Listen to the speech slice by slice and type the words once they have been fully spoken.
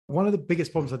one of the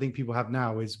biggest problems I think people have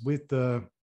now is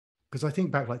because I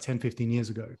think back like 10, 15 years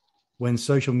ago when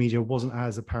social media wasn't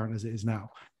as apparent as it is now.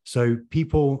 So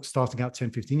people starting out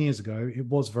 10, 15 years ago, it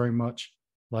was very much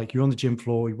like you're on the gym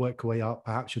floor, you work your way up,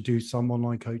 perhaps you'll do some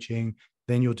online coaching,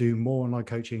 then you'll do more online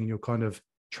coaching and you'll kind of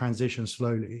transition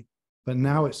slowly. But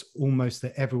now it's almost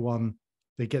that everyone,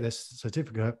 they get their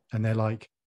certificate and they're like,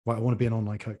 right, I want to be an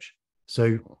online coach.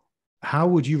 So how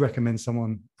would you recommend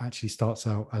someone actually starts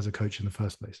out as a coach in the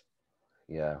first place?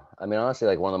 Yeah. I mean, honestly,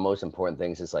 like one of the most important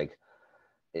things is like,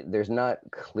 there's not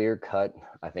clear cut,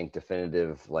 I think,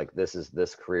 definitive, like this is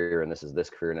this career and this is this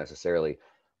career necessarily.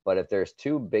 But if there's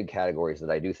two big categories that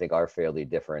I do think are fairly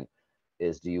different,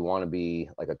 is do you want to be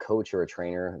like a coach or a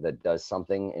trainer that does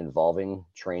something involving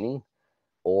training?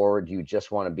 Or do you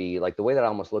just want to be like, the way that I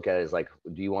almost look at it is like,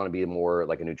 do you want to be more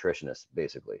like a nutritionist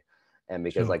basically? And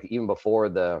because Sure. like even before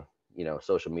the,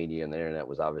 social media and the internet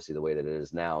was obviously the way that it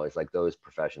is now, it's like those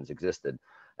professions existed.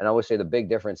 And I always say the big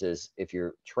difference is if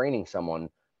you're training someone,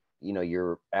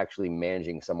 you're actually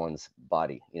managing someone's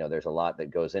body. There's a lot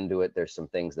that goes into it. There's some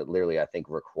things that literally I think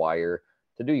require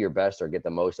to do your best or get the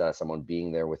most out of someone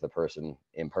being there with the person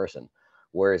in person.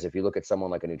 Whereas if you look at someone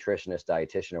like a nutritionist,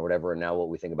 dietitian, or whatever, and now what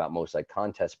we think about most like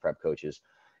contest prep coaches,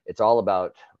 it's all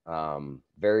about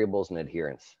variables and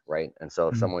adherence, right? And so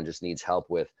if Mm. someone just needs help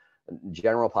with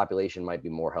general population, might be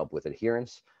more help with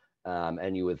adherence.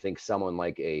 And you would think someone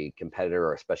like a competitor,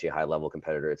 or especially a high level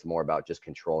competitor, it's more about just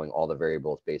controlling all the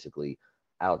variables basically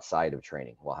outside of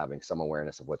training while having some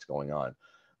awareness of what's going on.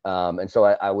 And so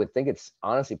I would think it's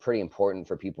honestly pretty important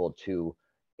for people to,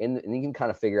 and you can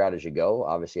kind of figure out as you go.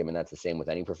 Obviously, I mean, that's the same with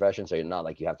any profession. So you're not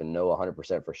like you have to know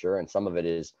 100% for sure. And some of it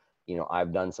is,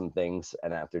 I've done some things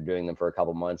and after doing them for a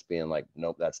couple months being like,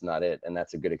 nope, that's not it. And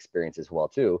that's a good experience as well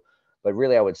too. But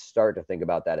really, I would start to think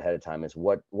about that ahead of time is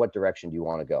what direction do you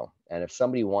want to go? And if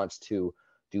somebody wants to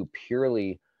do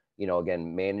purely,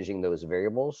 again, managing those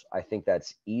variables, I think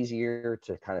that's easier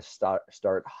to kind of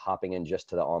start hopping in just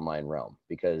to the online realm,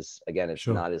 because again, it's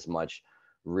Sure. not as much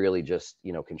really just,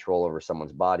 control over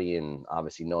someone's body and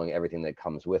obviously knowing everything that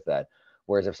comes with that.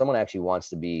 Whereas if someone actually wants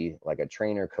to be like a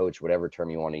trainer, coach, whatever term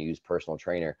you want to use, personal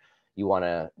trainer, you want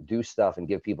to do stuff and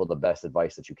give people the best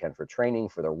advice that you can for training,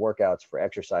 for their workouts, for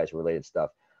exercise related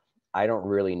stuff. I don't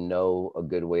really know a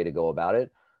good way to go about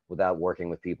it without working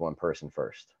with people in person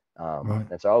first. Right.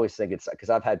 And so I always think it's because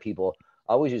I've had people,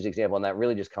 I always use the example, and that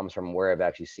really just comes from where I've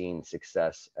actually seen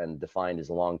success and defined as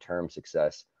long-term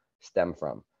success stem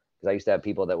from. Because I used to have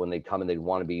people that when they'd come and they'd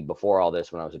want to be, before all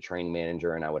this, when I was a training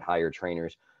manager and I would hire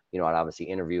trainers, I'd obviously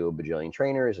interview a bajillion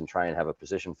trainers and try and have a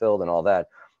position filled and all that.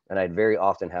 And I'd very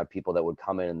often have people that would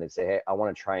come in and they'd say, hey, I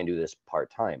want to try and do this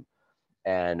part-time.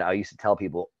 And I used to tell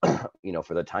people,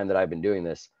 for the time that I've been doing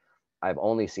this, I've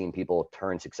only seen people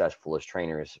turn successful as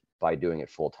trainers by doing it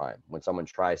full time. When someone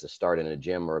tries to start in a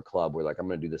gym or a club, we're like, I'm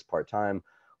going to do this part-time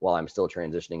while I'm still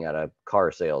transitioning out of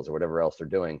car sales or whatever else they're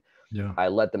doing. Yeah. I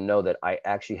let them know that I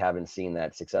actually haven't seen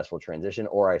that successful transition,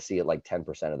 or I see it like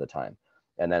 10% of the time.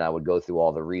 And then I would go through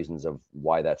all the reasons of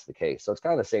why that's the case. So it's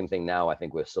kind of the same thing now, I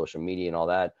think, with social media and all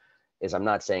that. Is I'm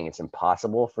not saying it's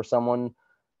impossible for someone,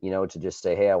 to just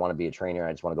say, hey, I want to be a trainer.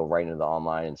 I just want to go right into the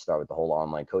online and start with the whole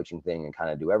online coaching thing and kind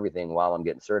of do everything while I'm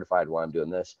getting certified, while I'm doing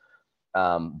this.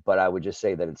 But I would just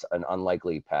say that it's an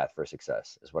unlikely path for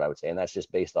success is what I would say. And that's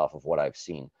just based off of what I've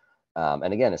seen.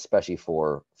 And again, especially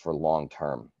for long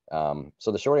term.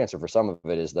 So the short answer for some of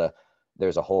it is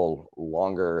there's a whole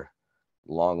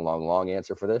long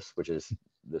answer for this, which is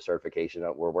the certification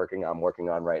that I'm working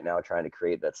on right now, trying to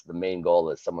create. That's the main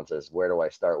goal. Is someone says, where do I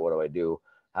start? What do I do?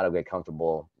 How to get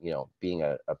comfortable, being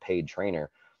a paid trainer.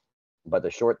 But the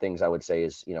short things I would say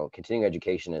is, continuing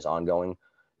education is ongoing,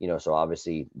 so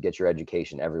obviously get your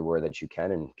education everywhere that you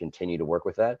can and continue to work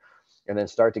with that. And then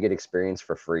start to get experience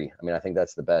for free. I mean, I think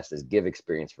that's the best, is give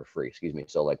experience for free, excuse me.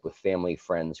 So like with family,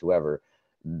 friends, whoever,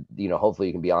 hopefully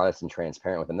you can be honest and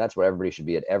transparent with them. That's what everybody should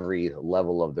be at every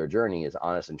level of their journey, is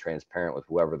honest and transparent with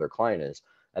whoever their client is.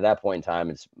 At that point in time,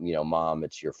 it's, mom,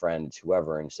 it's your friend, it's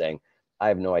whoever, and saying, I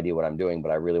have no idea what I'm doing,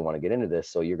 but I really want to get into this.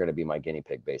 So you're going to be my guinea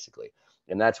pig, basically.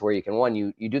 And that's where you can,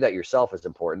 you do that yourself is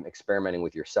important, experimenting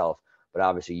with yourself, but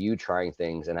obviously you trying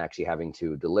things and actually having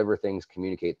to deliver things,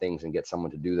 communicate things, and get someone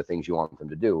to do the things you want them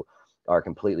to do are a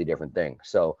completely different thing.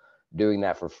 So doing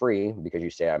that for free, because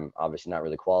you say, I'm obviously not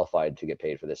really qualified to get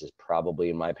paid for this, is probably,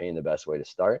 in my opinion, the best way to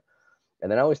start.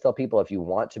 And then I always tell people, if you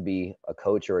want to be a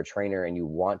coach or a trainer and you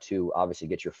want to obviously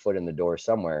get your foot in the door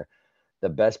somewhere, the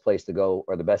best place to go,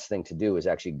 or the best thing to do, is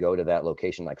actually go to that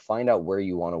location, like find out where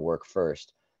you want to work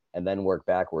first and then work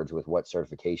backwards with what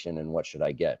certification and what should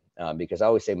I get. Because I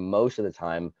always say most of the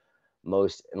time,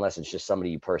 most, unless it's just somebody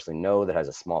you personally know that has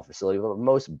a small facility, but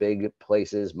most big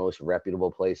places, most reputable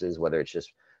places, whether it's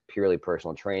just purely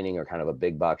personal training or kind of a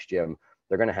big box gym,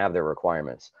 they're going to have their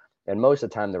requirements. And most of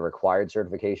the time, the required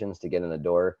certifications to get in the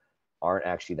door aren't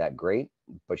actually that great,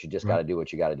 but you just got to do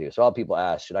what you got to do. So all people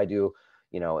ask, should I do,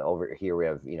 over here we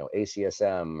have,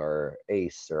 ACSM or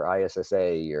ACE or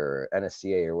ISSA or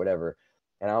NSCA or whatever.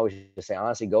 And I always just say,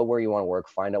 honestly, go where you want to work,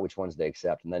 find out which ones they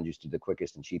accept, and then just do the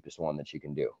quickest and cheapest one that you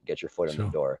can do. Get your foot in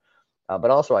the door. But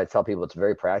also, I tell people it's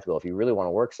very practical. If you really want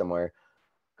to work somewhere,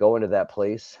 go into that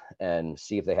place and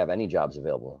see if they have any jobs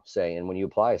available. And when you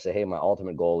apply, say, hey, my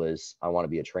ultimate goal is I want to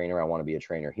be a trainer. I want to be a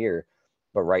trainer here.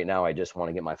 But right now, I just want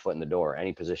to get my foot in the door.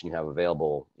 Any position you have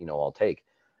available, I'll take.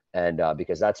 And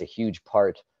because that's a huge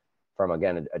part from,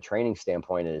 again, a training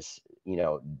standpoint is,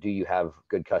 do you have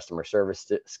good customer service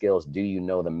skills? Do you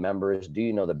know the members? Do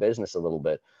you know the business a little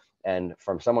bit? And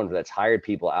from someone that's hired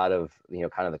people out of,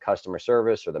 kind of the customer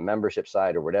service or the membership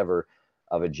side or whatever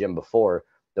of a gym before,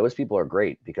 those people are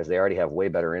great because they already have way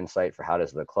better insight for how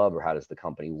does the club or how does the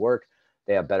company work.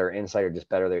 They have better insight or just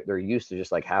better. They're used to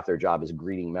just like half their job is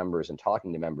greeting members and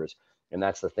talking to members. And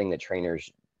that's the thing that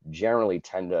trainers generally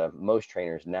most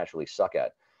trainers naturally suck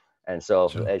at. And so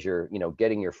as you're,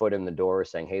 getting your foot in the door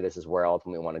saying, hey, this is where I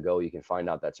ultimately want to go, you can find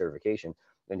out that certification,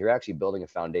 then you're actually building a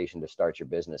foundation to start your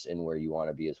business in where you want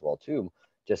to be as well, too.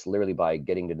 Just literally by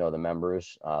getting to know the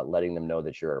members, letting them know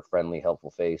that you're a friendly,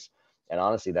 helpful face. And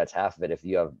honestly, that's half of it. If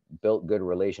you have built good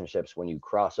relationships when you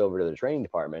cross over to the training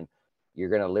department, you're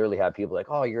going to literally have people like,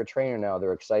 oh, you're a trainer now.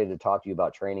 They're excited to talk to you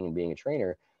about training and being a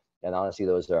trainer. And honestly,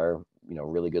 those are,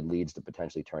 really good leads to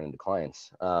potentially turn into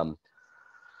clients.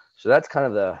 So that's kind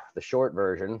of the short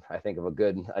version, I think, of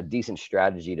a decent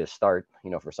strategy to start,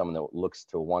 for someone that looks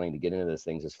to wanting to get into these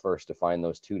things is first to find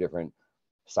those two different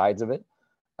sides of it.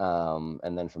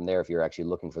 And then from there, if you're actually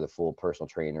looking for the full personal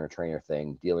trainer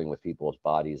thing, dealing with people's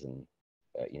bodies and,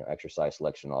 exercise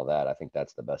selection, all that, I think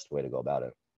that's the best way to go about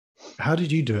it. How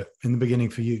did you do it in the beginning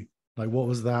for you? Like, what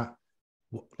was that?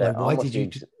 Like, why did you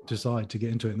decide to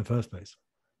get into it in the first place?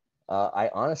 I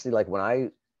honestly, like when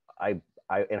I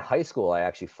in high school, I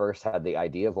actually first had the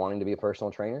idea of wanting to be a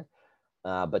personal trainer.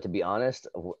 But to be honest,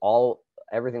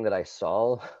 everything that I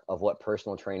saw of what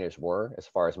personal trainers were, as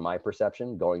far as my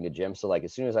perception, going to gym. So like,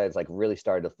 as soon as I was like really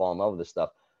started to fall in love with this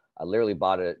stuff, I literally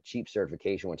bought a cheap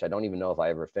certification, which I don't even know if I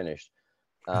ever finished,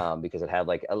 because it had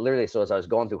like literally. So as I was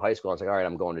going through high school, I was like, all right,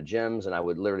 I'm going to gyms, and I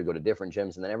would literally go to different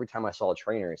gyms. And then every time I saw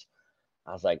trainers,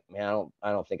 I was like, man,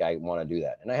 I don't think I want to do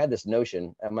that. And I had this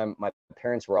notion, and my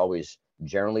parents were always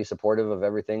generally supportive of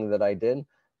everything that I did,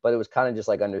 but it was kind of just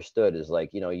like understood as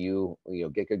like, you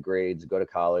get good grades, go to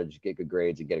college, get good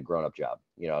grades, and get a grown-up job.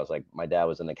 I was like, my dad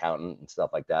was an accountant and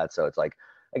stuff like that. So it's like,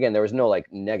 again, there was no like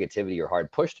negativity or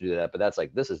hard push to do that, but that's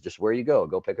like, this is just where you go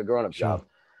pick a grown-up job.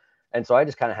 And so I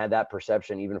just kind of had that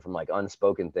perception, even from like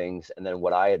unspoken things. And then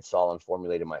what I had saw and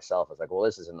formulated myself, I was like, well,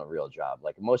 this isn't a real job.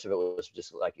 Like most of it was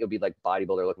just like, it would be like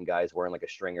bodybuilder looking guys wearing like a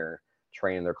stringer,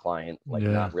 training their client, like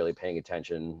not really paying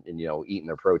attention and, eating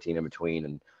their protein in between.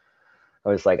 And I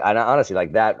was like, I honestly,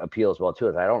 like that appeals well too.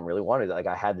 I don't really want to, like,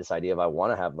 I had this idea of I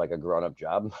want to have like a grown up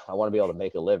job. I want to be able to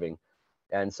make a living.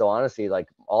 And so honestly, like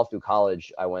all through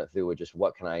college, I went through with just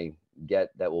what can I get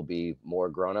that will be more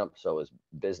grown up. So it was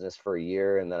business for a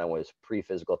year, and then I was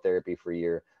pre-physical therapy for a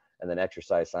year, and then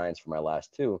exercise science for my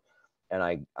last two. And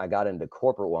I got into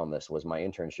corporate wellness, was my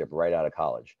internship right out of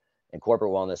college. And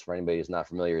corporate wellness, for anybody who's not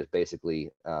familiar, is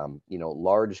basically,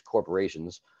 large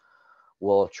corporations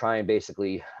will try and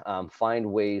basically find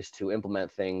ways to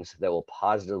implement things that will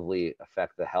positively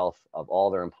affect the health of all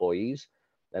their employees.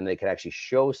 And they can actually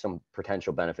show some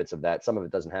potential benefits of that. Some of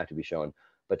it doesn't have to be shown,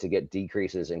 but to get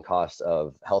decreases in costs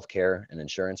of healthcare and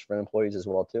insurance for employees as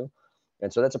well too.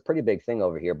 And so that's a pretty big thing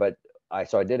over here. But I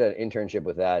did an internship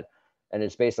with that. And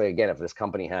it's basically, again, if this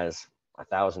company has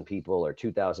 1,000 people or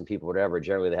 2,000 people, whatever,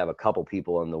 generally they have a couple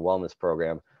people in the wellness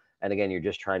program. And again, you're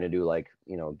just trying to do like,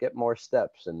 get more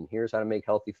steps and here's how to make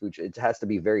healthy food. It has to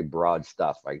be very broad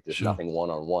stuff. Like there's nothing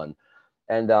one-on-one.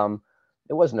 And,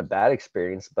 it wasn't a bad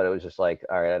experience, but it was just like,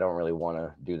 all right, I don't really want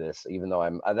to do this, even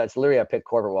though that's literally, I picked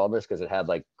corporate wellness because it had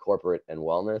like corporate and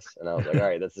wellness. And I was like, all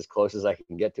right, that's as close as I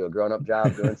can get to a grown-up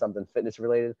job doing something fitness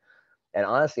related. And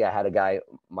honestly, I had a guy,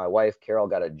 my wife, Carol,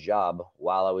 got a job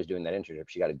while I was doing that internship.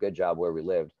 She got a good job where we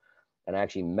lived. And I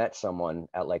actually met someone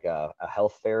at like a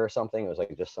health fair or something. It was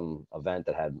like just some event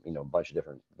that had, a bunch of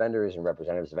different vendors and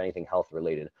representatives of anything health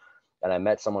related. And I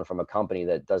met someone from a company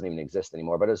that doesn't even exist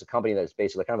anymore, but it was a company that's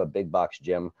basically kind of a big box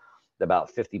gym, about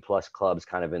 50 plus clubs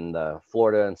kind of in the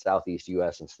Florida and Southeast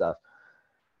US and stuff.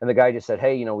 And the guy just said,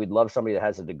 hey, we'd love somebody that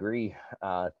has a degree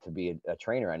to be a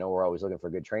trainer. I know we're always looking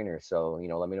for good trainers. So,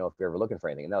 let me know if you're ever looking for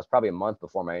anything. And that was probably a month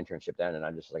before my internship ended. And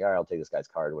I'm just like, all right, I'll take this guy's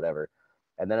card, whatever.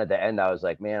 And then at the end, I was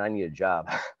like, man, I need a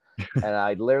job. And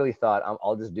I literally thought,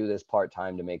 I'll just do this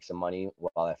part-time to make some money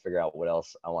while I figure out what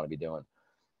else I want to be doing.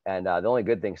 And the only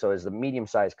good thing, so it's a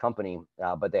medium-sized company,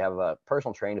 but they have a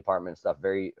personal training department and stuff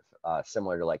very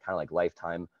similar to like kind of like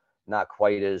Lifetime, not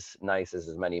quite as nice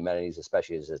as many amenities,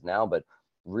 especially as is now, but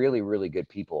really, really good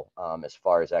people as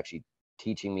far as actually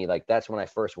teaching me. Like that's when I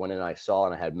first went in and I saw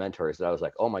and I had mentors that I was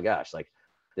like, oh my gosh, like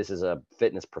this is a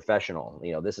fitness professional.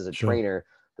 This is a Sure. trainer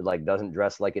that like doesn't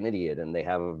dress like an idiot, and they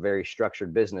have a very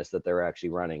structured business that they're actually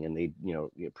running, and they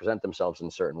present themselves in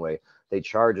a certain way. They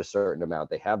charge a certain amount.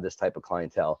 They have this type of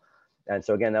clientele. And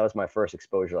so again, that was my first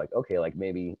exposure. Like, okay, like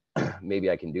maybe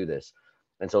I can do this.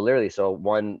 And so literally,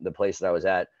 the place that I was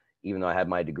at, even though I had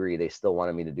my degree, they still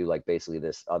wanted me to do like basically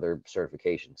this other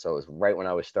certification. So it was right when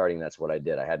I was starting, that's what I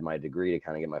did. I had my degree to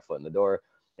kind of get my foot in the door.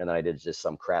 And then I did just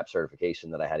some crap certification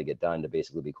that I had to get done to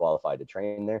basically be qualified to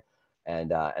train there.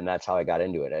 And that's how I got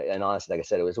into it. And honestly, like I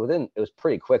said, it was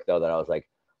pretty quick though, that I was like,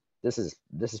 this is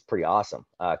pretty awesome.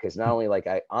 Cause not only like,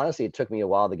 it took me a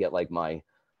while to get like my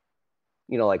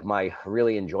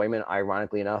really enjoyment,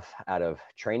 ironically enough, out of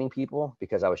training people,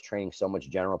 because I was training so much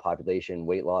general population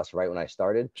weight loss right when I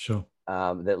started. Sure.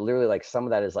 That literally like some of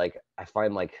that is like, I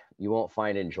find like you won't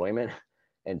find enjoyment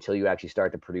until you actually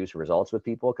start to produce results with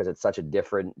people, because it's such a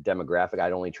different demographic.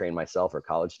 I'd only trained myself or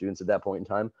college students at that point in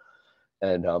time.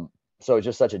 And so it's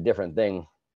just such a different thing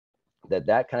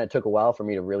that kind of took a while for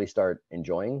me to really start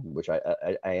enjoying, which I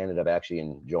ended up actually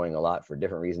enjoying a lot for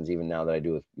different reasons, even now that I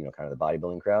do with, kind of the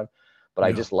bodybuilding crowd. But I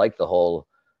Yeah. just like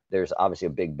there's obviously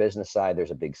a big business side, there's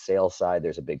a big sales side,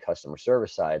 there's a big customer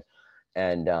service side.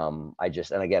 And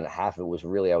and again, half of it was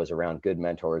really, I was around good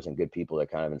mentors and good people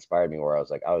that kind of inspired me, where I was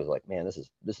like, man, this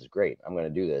is great. I'm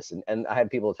going to do this. And I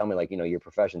had people tell me like, your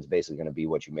profession's basically going to be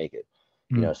what you make it.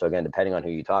 Mm. So again, depending on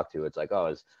who you talk to, it's like,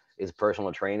 oh, is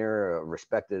personal trainer a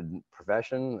respected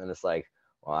profession? And it's like,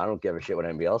 well, I don't give a shit what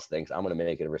anybody else thinks. I'm going to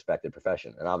make it a respected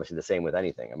profession. And obviously the same with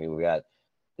anything. I mean, we got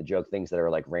the joke things that are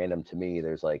like random to me.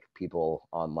 There's like people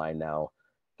online now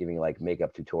giving like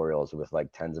makeup tutorials with like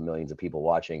tens of millions of people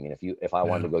watching. And if I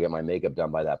wanted Yeah. to go get my makeup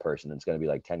done by that person, it's going to be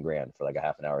like 10 grand for like a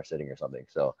half an hour sitting or something.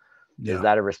 So is Yeah.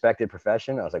 that a respected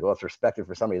profession? I was like, well, it's respected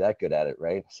for somebody that good at it.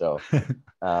 Right. So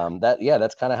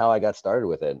that's kind of how I got started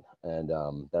with it. And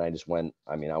then I just went,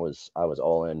 I mean, I was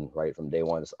all in right from day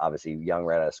one. It's obviously young,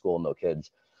 right out of school, no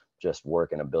kids, just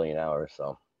working a billion hours.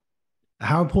 So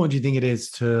How important do you think it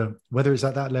is to, whether it's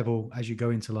at that level as you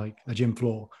go into like a gym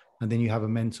floor and then you have a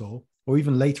mentor, or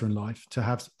even later in life to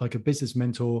have like a business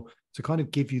mentor to kind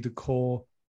of give you the core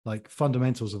like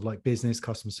fundamentals of like business,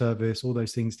 customer service, all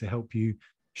those things to help you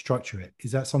structure it?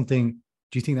 Is that something,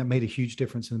 do you think that made a huge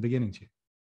difference in the beginning to you?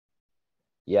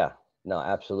 yeah, no,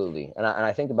 absolutely. And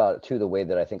I think about it too, the way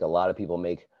that I think a lot of people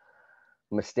make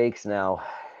mistakes now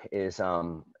is I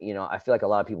feel like a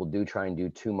lot of people do try and do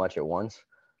too much at once,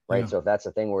 right? Yeah. So if that's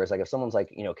the thing, where it's like if someone's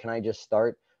like, can I just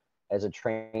start as a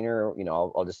trainer,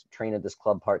 I'll just train at this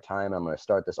club part-time, I'm going to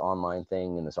start this online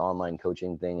thing and this online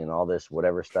coaching thing and all this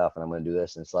whatever stuff, and I'm going to do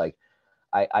this. And it's like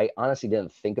I honestly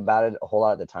didn't think about it a whole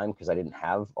lot at the time, because I didn't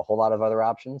have a whole lot of other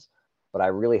options. But I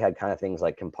really had kind of things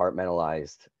like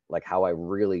compartmentalized, like how I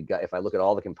really got, if I look at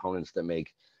all the components that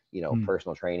make, Mm.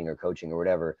 personal training or coaching or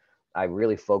whatever, I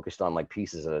really focused on like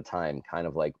pieces at a time, kind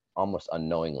of like almost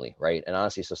unknowingly. Right. And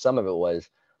honestly, so some of it was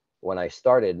when I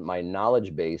started, my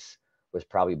knowledge base was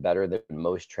probably better than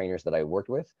most trainers that I worked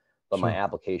with, but my Sure.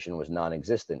 application was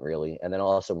non-existent really. And then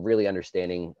also really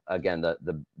understanding again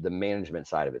the management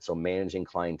side of it, so managing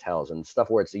clientels and stuff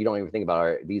where it's you don't even think about,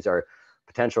 all right, these are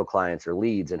potential clients or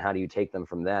leads, and how do you take them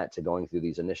from that to going through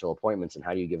these initial appointments, and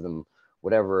how do you give them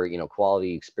whatever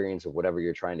quality experience of whatever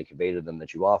you're trying to convey to them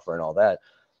that you offer and all that.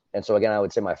 And so again, I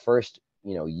would say my first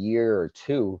year or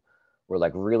two were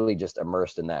like really just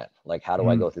immersed in that. Like, how do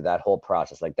I go Mm. through that whole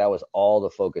process? Like that was all the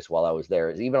focus while I was there.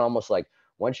 Is even almost like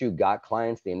once you got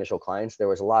clients, the initial clients, there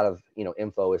was a lot of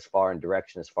info as far and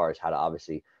direction as far as how to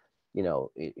obviously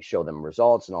show them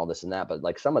results and all this and that. But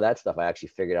like some of that stuff I actually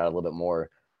figured out a little bit more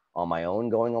on my own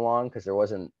going along, because there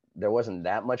wasn't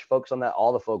that much focus on that.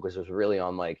 All the focus was really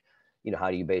on like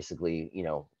how do you basically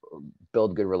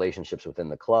build good relationships within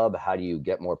the club? How do you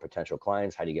get more potential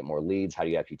clients? How do you get more leads? How do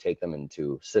you actually take them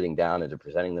into sitting down and to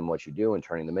presenting them what you do and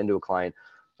turning them into a client?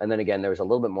 And then again, there was a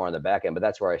little bit more on the back end, but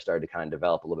that's where I started to kind of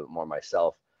develop a little bit more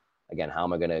myself. Again, how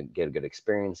am I going to get a good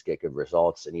experience, get good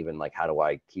results, and even like how do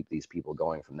I keep these people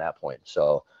going from that point?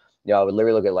 So, I would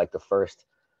literally look at like the first,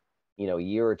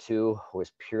 year or two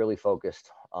was purely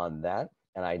focused on that.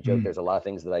 And I joke, there's a lot of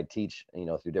things that I teach,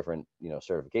 through different,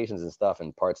 certifications and stuff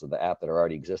and parts of the app that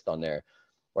already exist on there,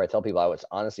 where I tell people I was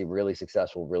honestly really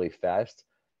successful, really fast,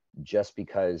 just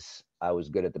because I was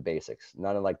good at the basics,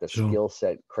 none of like the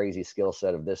Sure. crazy skill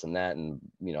set of this and that. And,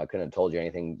 I couldn't have told you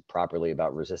anything properly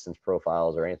about resistance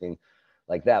profiles or anything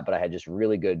like that, but I had just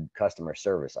really good customer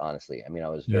service, honestly. I mean, I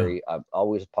was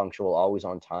always punctual, always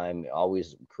on time,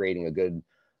 always creating a good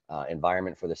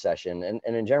environment for the session.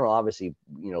 And in general, obviously,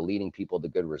 leading people to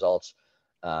good results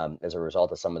as a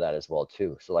result of some of that as well,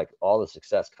 too. So like all the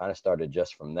success kind of started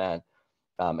just from that.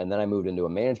 And then I moved into a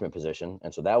management position.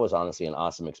 And so that was honestly an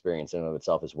awesome experience in and of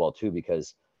itself as well, too,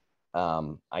 because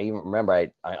I even remember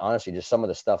I honestly just some of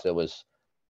the stuff that was,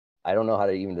 I don't know how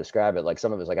to even describe it. Like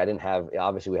some of it's like, I didn't have,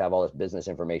 obviously we have all this business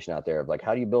information out there of like,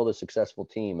 how do you build a successful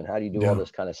team and how do you do all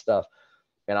this kind of stuff?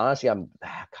 And honestly, I'm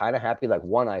kind of happy. Like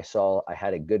one, I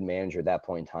had a good manager at that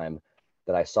point in time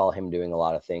that I saw him doing a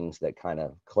lot of things that kind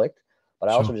of clicked, but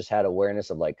I also just had awareness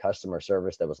of like customer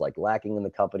service that was like lacking in the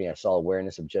company. I saw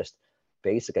awareness of just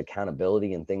basic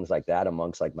accountability and things like that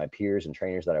amongst like my peers and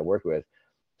trainers that I worked with.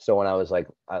 So when I was like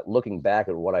looking back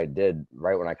at what I did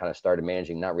right when I kind of started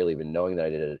managing, not really even knowing that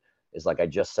I did it, is like I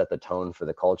just set the tone for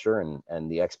the culture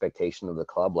and the expectation of the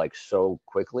club like so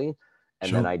quickly.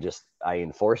 And then I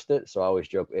enforced it. So I always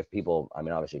joke, if people, I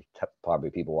mean, obviously probably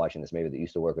people watching this maybe that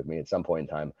used to work with me at some point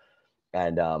in time.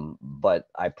 And but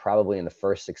I probably in the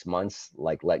first 6 months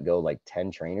like let go like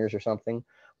 10 trainers or something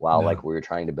while like we were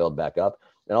trying to build back up.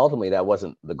 And ultimately that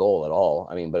wasn't the goal at all.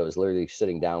 I mean, but it was literally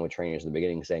sitting down with trainers in the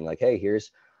beginning saying like, hey,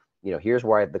 here's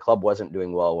where the club wasn't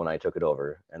doing well when I took it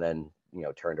over, and then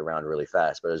turned around really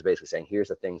fast. But it was basically saying, here's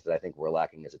the things that I think we're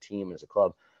lacking as a team and as a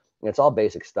club. And it's all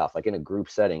basic stuff. Like in a group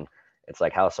setting, it's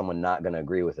like, how is someone not going to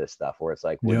agree with this stuff? Where it's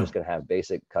like, we're just going to have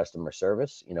basic customer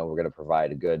service. We're going to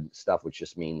provide a good stuff, which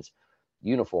just means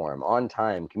uniform, on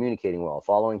time, communicating well,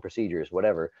 following procedures,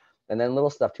 whatever. And then little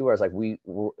stuff too, where it's like,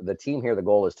 the team here, the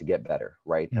goal is to get better,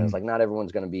 right? And it's like, not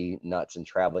everyone's going to be nuts and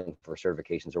traveling for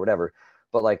certifications or whatever,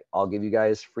 but like, I'll give you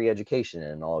guys free education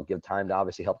and I'll give time to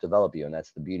obviously help develop you. And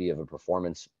that's the beauty of a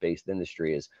performance-based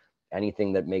industry, is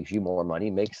anything that makes you more money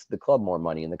makes the club more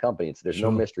money in the company. There's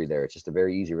no mystery there. It's just a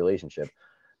very easy relationship.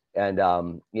 And,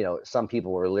 some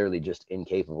people are literally just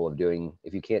incapable of doing,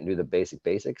 if you can't do the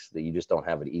basics, that you just don't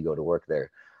have an ego to work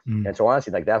there. And so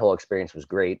honestly, like that whole experience was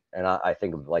great. And I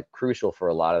think of like crucial for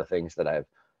a lot of things that I've,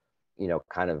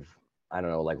 kind of, I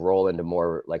don't know, like roll into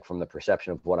more like from the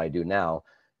perception of what I do now,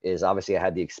 is obviously I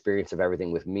had the experience of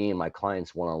everything with me and my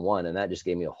clients one-on-one. And that just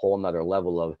gave me a whole nother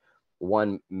level of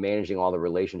managing all the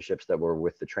relationships that were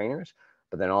with the trainers,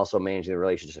 but then also managing the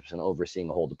relationships and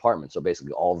overseeing a whole department. So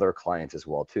basically all their clients as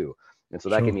well too. And so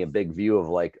that gave me a big view of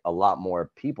like a lot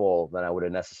more people than I would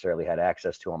have necessarily had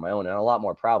access to on my own, and a lot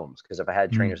more problems. Because if I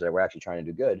had trainers that were actually trying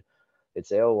to do good, they'd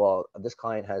say, oh, well, this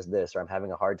client has this, or I'm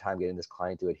having a hard time getting this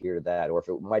client to adhere to that. Or if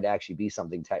it might actually be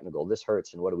something technical, this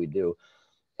hurts, and what do we do?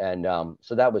 And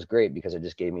so that was great because it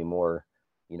just gave me more,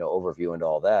 overview into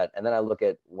all that. And then I look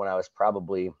at when I was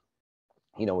probably,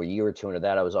 a year or two into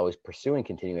that, I was always pursuing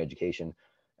continuing education.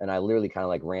 And I literally kind of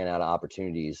like ran out of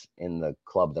opportunities in the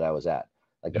club that I was at.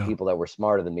 Like the people that were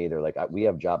smarter than me, they're like, we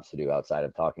have jobs to do outside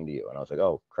of talking to you. And I was like,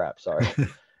 oh crap, sorry.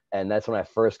 And that's when I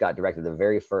first got directed. The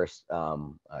very first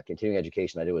continuing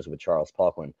education I did was with Charles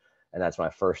Paulquin. And that's when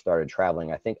I first started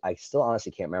traveling. I think I still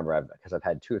honestly can't remember, because I've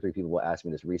had 2 or 3 people ask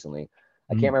me this recently.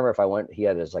 I can't remember if I went, he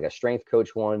had this like a strength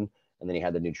coach one, and then he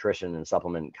had the nutrition and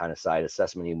supplement kind of side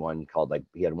assessment. He had one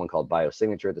called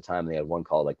Biosignature at the time. And they had one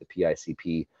called like the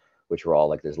PICP, which were all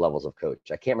like there's levels of coach.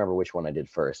 I can't remember which one I did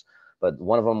first, but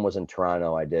one of them was in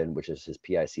Toronto I did, which is his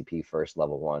PICP first,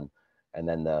 level 1. And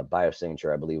then the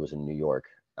Biosignature, I believe, was in New York.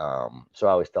 So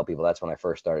I always tell people that's when I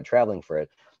first started traveling for it.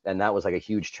 And that was like a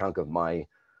huge chunk of my,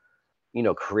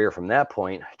 career from that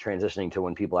point, transitioning to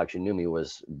when people actually knew me,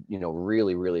 was,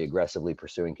 really, really aggressively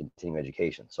pursuing continuing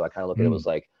education. So I kind of look at it as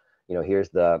like, here's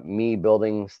the me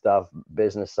building stuff,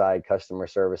 business side, customer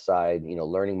service side,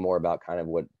 learning more about kind of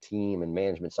what team and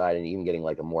management side, and even getting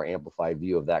like a more amplified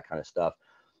view of that kind of stuff.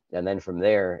 And then from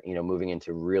there, moving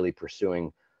into really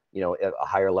pursuing, a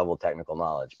higher level technical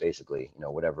knowledge, basically,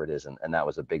 whatever it is. And that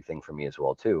was a big thing for me as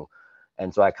well too.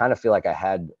 And so I kind of feel like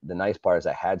the nice part is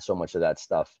I had so much of that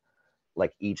stuff,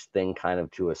 like each thing kind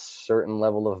of to a certain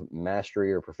level of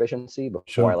mastery or proficiency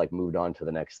before I like moved on to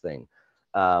the next thing.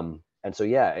 And so,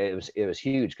 yeah, it was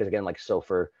huge. Cause again, like, so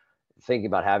for thinking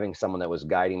about having someone that was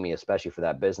guiding me, especially for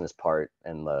that business part,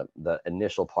 and the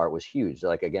initial part was huge.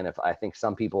 Like, again, if I think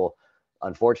some people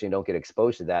unfortunately don't get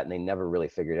exposed to that and they never really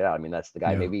figured it out. I mean, that's the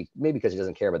guy, maybe because he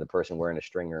doesn't care about the person wearing a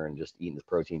stringer and just eating his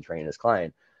protein, training his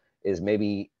client, is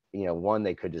maybe you know, one,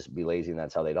 they could just be lazy and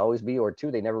that's how they'd always be, or two,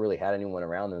 they never really had anyone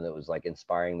around them that was like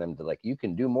inspiring them to like, you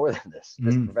can do more than this.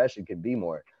 This profession could be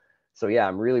more. So yeah,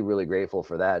 I'm really, really grateful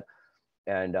for that.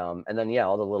 And then yeah,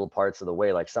 all the little parts of the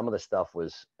way, like some of the stuff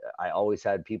was, I always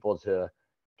had people to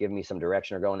give me some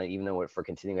direction or going, even though for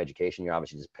continuing education, you're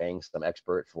obviously just paying some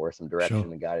expert for some Sure.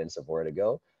 direction and guidance of where to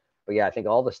go. But yeah, I think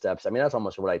all the steps, I mean, that's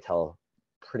almost what I tell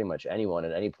pretty much anyone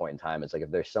at any point in time. It's like,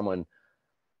 if there's someone,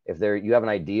 if there, you have an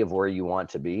idea of where you want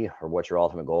to be or what your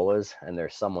ultimate goal is, and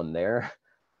there's someone there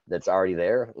that's already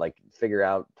there, like figure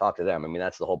out, talk to them. I mean,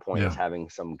 that's the whole point, is Yeah. having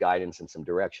some guidance and some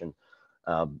direction.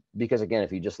 Because again,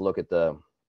 if you just look at the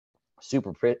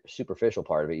superficial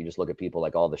part of it, you just look at people,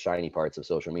 like all the shiny parts of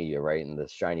social media, right? And the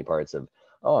shiny parts of,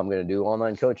 oh, I'm going to do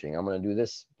online coaching, I'm going to do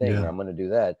this thing, or Yeah. I'm going to do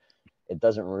that. It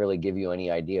doesn't really give you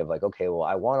any idea of like, okay, well,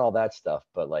 I want all that stuff,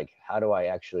 but like, how do I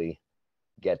actually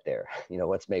get there? You know,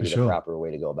 what's For maybe the sure. proper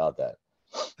way to go about that?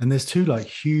 And there's two like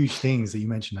huge things that you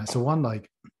mentioned that. So one,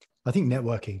 like I think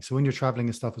networking. So when you're traveling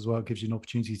and stuff as well, it gives you an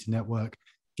opportunity to network,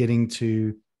 getting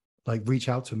to like reach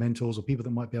out to mentors or people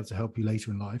that might be able to help you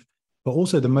later in life. But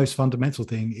also the most fundamental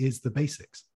thing is the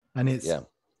basics. And Yeah.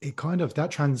 it kind of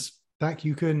that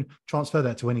you can transfer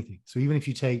that to anything. So even if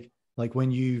you take like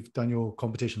when you've done your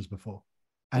competitions before,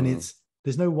 and Hmm.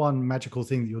 there's no one magical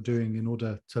thing that you're doing in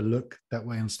order to look that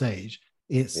way on stage.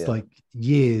 It's Yeah. like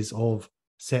years of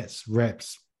sets,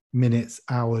 reps, minutes,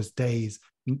 hours, days,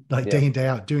 like Yeah. day in, day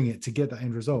out doing it to get that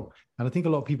end result. And I think a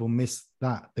lot of people miss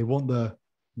that. They want the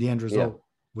end Yeah. result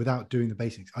without doing the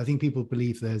basics. I think people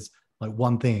believe there's like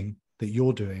one thing that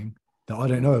you're doing that I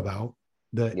don't know about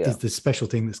that Yeah. is the special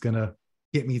thing that's going to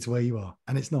get me to where you are.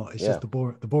 And it's not. It's Yeah. just the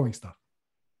boring stuff.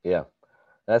 Yeah.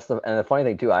 And the funny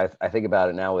thing too, I think about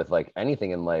it now with like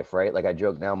anything in life, right? Like I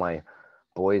joke now, my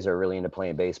boys are really into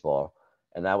playing baseball,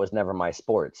 and that was never my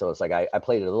sport. So it's like I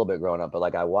played it a little bit growing up, but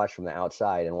like I watched from the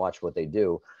outside and watch what they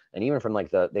do. And even from like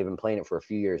they've been playing it for a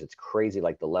few years, it's crazy,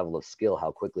 like the level of skill,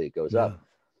 how quickly it goes Yeah. up.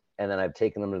 And then I've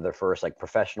taken them to their first like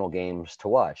professional games to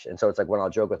watch. And so it's like when I'll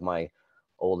joke with my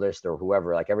oldest or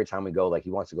whoever, like every time we go, like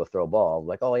he wants to go throw a ball, I'm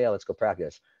like, oh yeah, let's go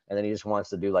practice. And then he just wants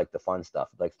to do like the fun stuff,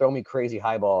 like throw me crazy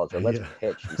high balls or let's Yeah.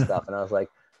 pitch and stuff. And I was like,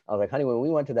 honey, when we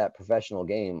went to that professional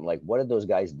game, like what did those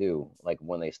guys do? Like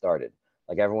when they started,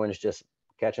 like everyone's just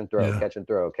catch and throw, Yeah. catch and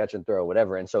throw, catch and throw,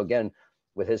 whatever. And so again,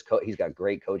 with his he's got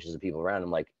great coaches and people around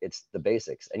him. Like it's the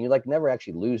basics, and you like never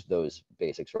actually lose those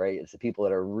basics, right? It's the people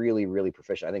that are really, really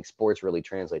proficient. I think sports really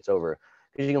translates over,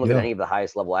 because you can look at Yeah. any of the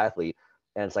highest level athlete,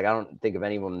 and it's like I don't think of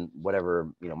anyone, whatever,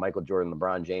 you know, Michael Jordan,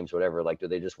 LeBron James, whatever. Like, do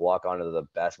they just walk onto the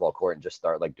basketball court and just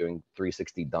start like doing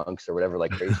 360 dunks or whatever,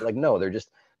 like crazy? Like, no, they're just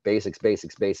basics,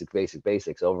 basics, basics, basics,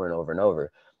 basics, over and over and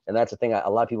over. And that's the thing. A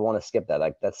lot of people want to skip that.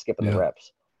 Like that's skipping the Yeah.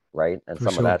 reps, right? And For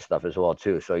some of sure. that stuff as well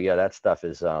too. So yeah, that stuff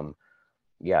is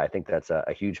yeah, I think that's a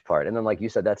huge part. And then, like you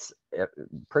said, that's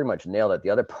pretty much nailed it.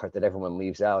 The other part that everyone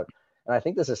leaves out, and I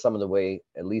think this is some of the way,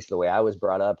 at least the way I was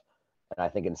brought up, and I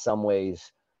think in some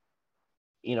ways,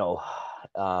 you know,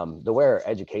 the way our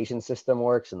education system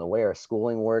works and the way our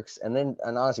schooling works, and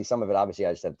honestly, some of it, obviously,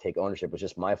 I just have to take ownership. It's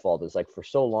just my fault. It's like for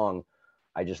so long,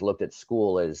 I just looked at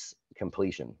school as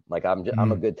completion. Like I'm a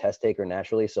Mm, good test taker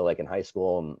naturally. So like in high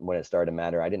school and when it started to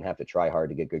matter, I didn't have to try hard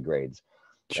to get good grades.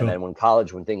 And sure. then when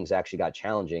college, when things actually got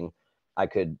challenging, I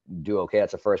could do okay.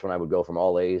 That's the first one I would go from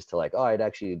all A's to like, oh, I'd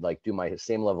actually like do my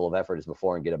same level of effort as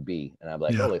before and get a B. And I'd be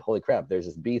like, Yeah. holy crap, there's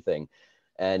this B thing.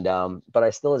 And but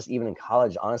I still, even in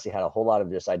college, honestly had a whole lot of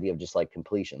this idea of just like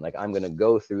completion. Like I'm gonna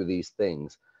go through these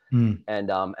things. Mm, And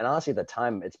honestly, at the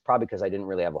time, it's probably because I didn't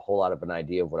really have a whole lot of an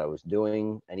idea of what I was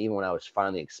doing. And even when I was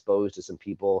finally exposed to some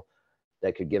people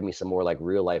that could give me some more like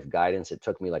real life guidance, it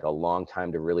took me like a long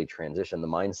time to really transition the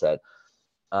mindset.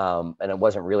 And it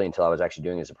wasn't really until I was actually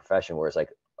doing it as a profession, where it's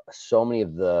like so many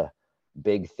of the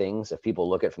big things, if people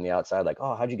look at it from the outside, like,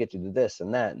 oh, how'd you get to do this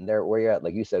and that and there, where you're at,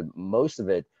 like you said, most of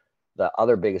it, the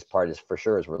other biggest part is for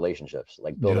sure is relationships,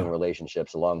 like building yeah.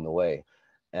 relationships along the way.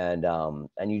 And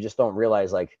you just don't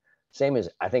realize, like, same as,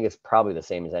 I think it's probably the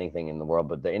same as anything in the world,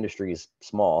 but the industry is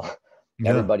small. Yeah.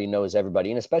 Everybody knows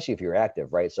everybody, and especially if you're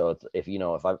active, right? So if you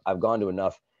know, if I've gone to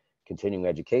enough continuing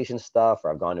education stuff,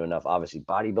 or I've gone to enough obviously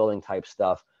bodybuilding type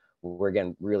stuff, where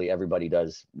again, really everybody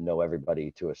does know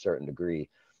everybody to a certain degree.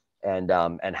 And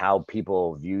how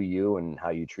people view you and how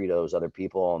you treat those other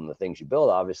people and the things you build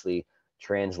obviously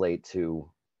translate to,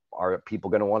 are people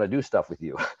going to want to do stuff with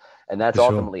you? And that's For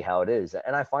sure. ultimately how it is.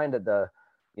 And I find that the,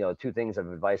 you know, two things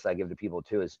of advice I give to people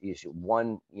too is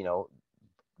one, you know,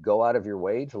 go out of your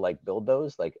way to like build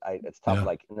those. Like it's tough, Yeah.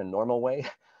 like in a normal way.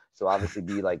 So obviously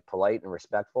be like polite and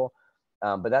respectful.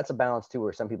 But that's a balance too,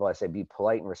 where some people, I say, be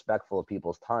polite and respectful of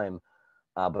people's time,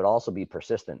 but also be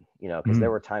persistent, you know, because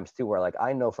there were times too where like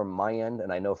I know from my end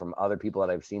and I know from other people that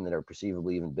I've seen that are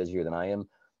perceivably even busier than I am,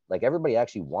 like everybody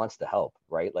actually wants to help,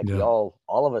 right? Like we Yeah. all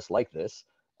of us like this.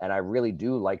 And I really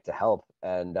do like to help.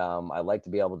 And I like to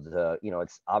be able to, you know,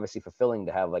 it's obviously fulfilling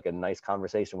to have like a nice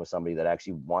conversation with somebody that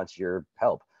actually wants your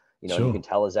help, you know, and you Sure. can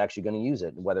tell is actually going to use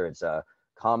it, whether it's a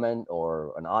comment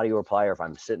or an audio reply, or if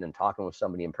I'm sitting and talking with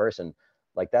somebody in person,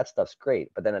 like that stuff's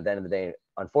great. But then at the end of the day,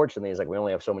 unfortunately, it's like we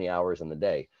only have so many hours in the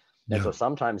day. And Yeah. so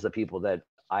sometimes the people that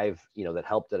I've, you know, that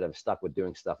helped, that have stuck with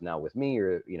doing stuff now with me,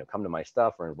 or, you know, come to my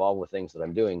stuff or involved with things that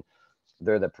I'm doing,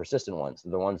 they're the persistent ones.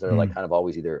 They're the ones that are like Mm. kind of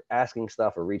always either asking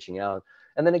stuff or reaching out.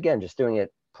 And then again, just doing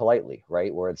it politely,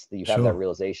 right? Where it's, you have that Sure.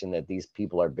 realization that these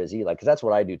people are busy. Like, cause that's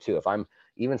what I do too. If I'm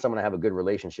even someone I have a good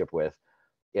relationship with,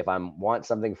 if I want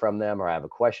something from them or I have a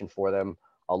question for them,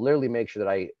 I'll literally make sure that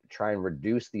I try and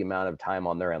reduce the amount of time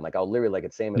on their end. Like I'll literally, like,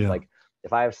 it's same as Yeah. like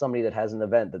if I have somebody that has an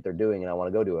event that they're doing and I want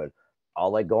to go to it,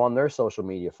 I'll like go on their social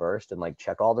media first and like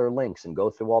check all their links and go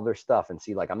through all their stuff and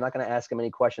see, like, I'm not going to ask them any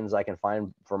questions I can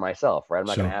find for myself, right? I'm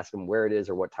not going to Sure. ask them where it is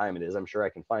or what time it is. I'm sure I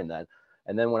can find that.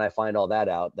 And then when I find all that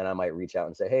out, then I might reach out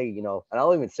and say, hey, you know, and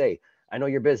I'll even say, I know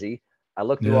you're busy. I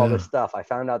looked through all Yeah. this stuff. I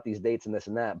found out these dates and this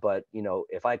and that, but you know,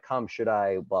 if I come, should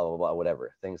I, blah, blah, blah,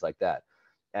 whatever, things like that.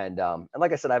 And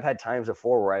like I said, I've had times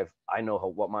before where I know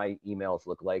what my emails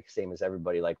look like, same as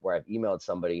everybody, like where I've emailed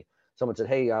somebody, someone said,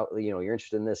 hey, you know, you're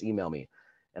interested in this, email me.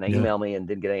 And I Yeah. email me and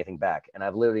didn't get anything back. And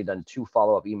I've literally done 2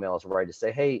 follow-up emails where I just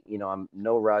say, hey, you know, I'm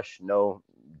no rush, no,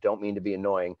 don't mean to be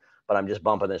annoying, but I'm just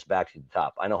bumping this back to the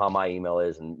top. I know how my email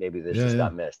is, and maybe this Yeah. just Yeah.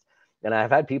 got missed. And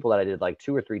I've had people that I did like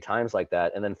 2 or 3 times like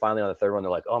that. And then finally on the third one, they're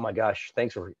like, oh my gosh,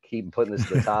 thanks for keeping putting this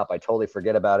to the top. I totally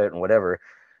forget about it and whatever.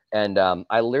 And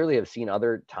I literally have seen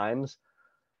other times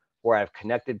where I've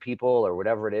connected people or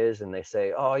whatever it is, and they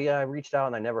say, oh yeah, I reached out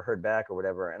and I never heard back or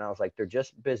whatever. And I was like, they're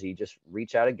just busy. Just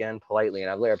reach out again politely.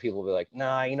 And I've later people be like,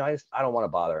 nah, you know, I don't want to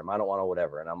bother him. I don't want to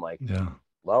whatever. And I'm like, Yeah.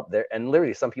 well, there, and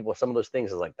literally some people, some of those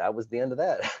things is like, that was the end of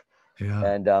that. Yeah.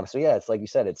 And so yeah, it's like you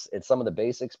said, it's some of the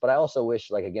basics, but I also wish,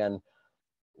 like, again,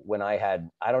 when I had,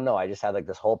 I don't know, I just had like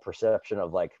this whole perception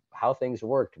of like how things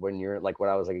worked when you're like, when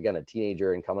I was like, again, a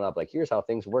teenager and coming up, like, here's how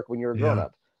things work when you're a grown Yeah.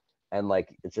 up. And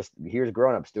like, it's just, here's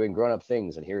grown-ups doing grown-up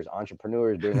things, and here's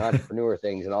entrepreneurs doing entrepreneur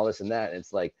things and all this and that. And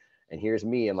it's like, and here's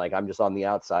me, and like, I'm just on the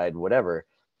outside, whatever.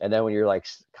 And then when you're like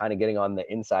kind of getting on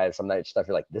the inside of some of that stuff,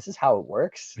 you're like, this is how it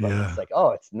works. Like, it's Yeah. like,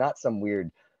 oh, it's not some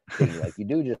weird thing. Like, you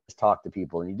do just talk to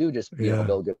people, and you do just, you know, Yeah.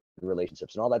 build good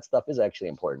relationships, and all that stuff is actually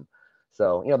important.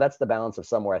 So, you know, that's the balance of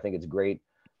somewhere I think it's great,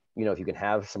 you know, if you can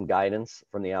have some guidance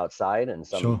from the outside and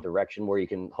some Sure. direction where you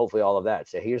can, hopefully all of that,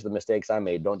 say, here's the mistakes I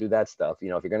made, don't do that stuff. You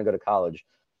know, if you're going to go to college,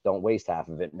 don't waste half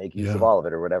of it, make use of Yeah. all of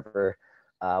it or whatever.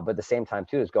 But at the same time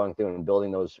too, is going through and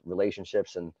building those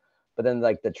relationships. And but then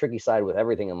like the tricky side with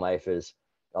everything in life is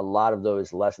a lot of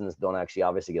those lessons don't actually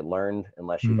obviously get learned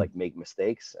unless you Mm. like make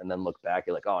mistakes and then look back,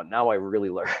 you're like, oh, now I really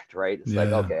learned. Right, it's like,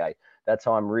 Yeah. okay, I, that's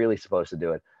how I'm really supposed to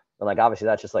do it. And like, obviously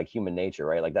that's just like human nature,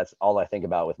 right? Like that's all I think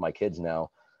about with my kids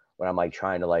now, when I'm like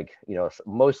trying to, like, you know,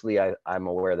 mostly I'm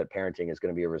aware that parenting is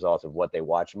going to be a result of what they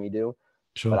watch me do,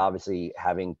 but Sure. obviously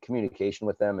having communication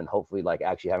with them and hopefully like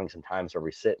actually having some times where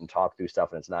we sit and talk through stuff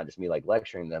and it's not just me like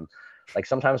lecturing them. Like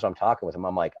sometimes when I'm talking with them,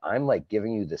 I'm like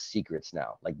giving you the secrets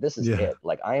now. Like this is Yeah. it.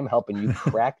 Like I am helping you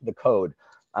crack the code.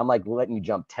 I'm like letting you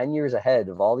jump 10 years ahead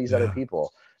of all these other Yeah.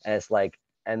 people. And it's like,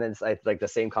 and then it's like the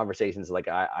same conversations like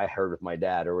I heard with my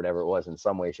dad or whatever it was in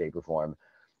some way, shape, or form.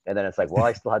 And then it's like, well,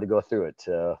 I still had to go through it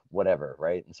to whatever,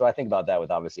 right? And so I think about that with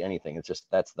obviously anything. It's just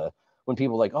that's the, when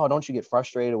people like, oh, don't you get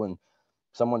frustrated when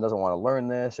someone doesn't want to learn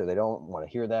this or they don't want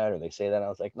to hear that or they say that? I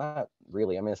was like, not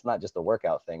really. I mean, it's not just a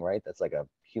workout thing, right? That's like a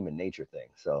human nature thing.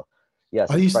 So yes,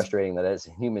 I it's used frustrating that as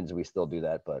humans we still do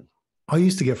that, but I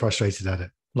used to get frustrated at it.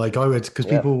 Like I would, because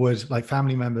yeah, people would, like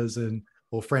family members and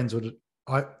or friends would.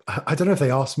 I don't know if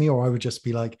they asked me or I would just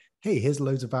be like, "Hey, here's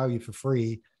loads of value for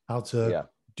free. How to yeah,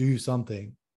 do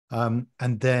something," and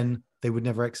then they would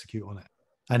never execute on it.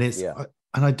 And it's yeah,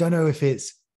 and I don't know if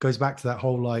it's goes back to that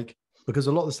whole like, because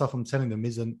a lot of the stuff I'm telling them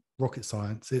isn't rocket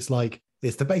science. It's like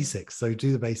it's the basics. So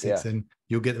do the yeah, basics and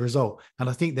you'll get the result. And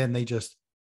I think then they just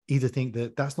either think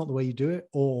that that's not the way you do it,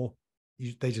 or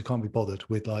they just can't be bothered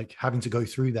with like having to go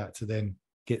through that to then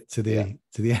get yeah.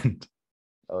 to the end.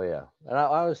 Oh yeah, and I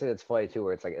always say it's funny too,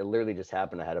 where it's like it literally just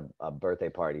happened. I had a birthday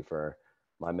party for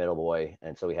my middle boy,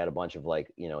 and so we had a bunch of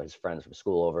like, you know, his friends from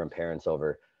school over and parents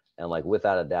over, and like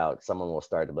without a doubt, someone will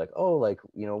start to be like, oh, like,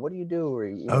 you know, what do you do, or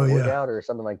you know, Oh work yeah, out or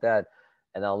something like that,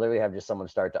 and I'll literally have just someone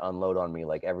start to unload on me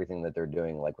like everything that they're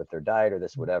doing, like with their diet or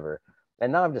this whatever,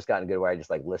 And now I've just gotten good where I just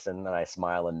like listen and I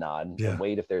smile and nod and Yeah.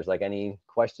 wait if there's like any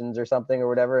questions or something or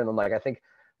whatever. And I'm like, I think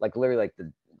like literally like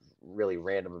the really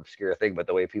random obscure thing, but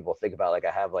the way people think about, like,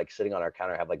 I have like sitting on our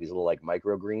counter, I have like these little like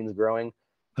microgreens growing.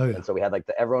 Oh yeah. And so we had like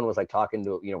everyone was like talking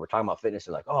to, we're talking about fitness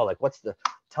and like, oh, like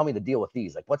tell me the deal with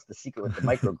these, like what's the secret with the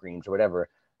microgreens or whatever.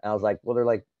 And I was like,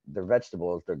 well, they're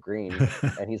vegetables, they're green.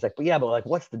 And he's like, but yeah, but like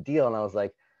what's the deal? And I was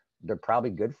like, they're probably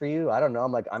good for you. I don't know.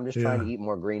 I'm like, I'm just trying to Yeah. eat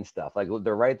more green stuff. Like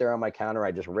they're right there on my counter.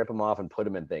 I just rip them off and put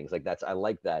them in things. Like I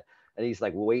like that. And he's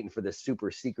like waiting for this super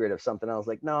secret of something. I was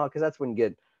like, no, because that's when you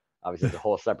get, obviously it's a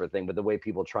whole separate thing, but the way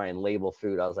people try and label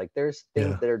food, I was like, there's things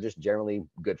Yeah. that are just generally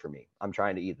good for me. I'm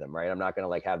trying to eat them, right? I'm not going to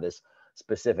like have this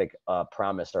specific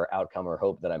promise or outcome or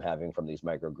hope that I'm having from these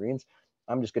microgreens.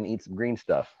 I'm just going to eat some green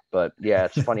stuff. But yeah,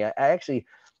 it's funny. I actually,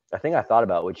 I think I thought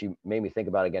about, which you made me think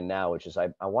about again now, which is I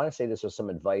want to say this was some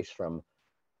advice from,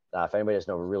 if anybody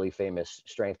doesn't know, a really famous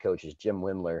strength coach is Jim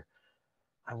Windler.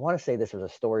 I want to say this was a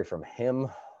story from him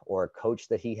or a coach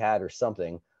that he had or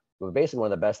something. But basically,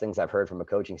 one of the best things I've heard from a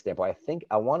coaching standpoint,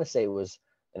 I want to say it was,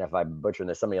 and if I butcher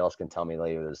this, somebody else can tell me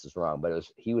later this is wrong, but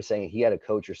he was saying he had a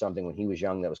coach or something when he was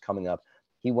young that was coming up.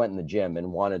 He went in the gym and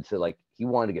he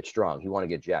wanted to get strong. He wanted to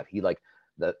get jacked. He like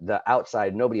the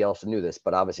outside, nobody else knew this,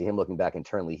 but obviously him looking back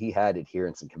internally, he had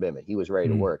adherence and commitment. He was ready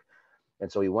to work.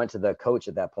 And so he went to the coach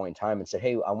at that point in time and said,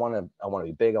 hey, I want to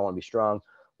be big. I want to be strong.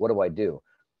 What do I do?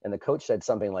 And the coach said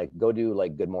something like, go do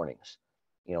like good mornings,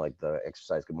 like the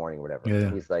exercise good morning or whatever. Yeah.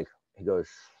 And he goes,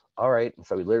 all right. And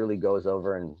so he literally goes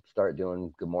over and start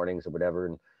doing good mornings or whatever.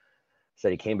 And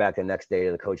said he came back the next day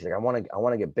to the coach. He's like, I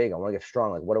want to get big. I want to get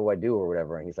strong. Like, what do I do or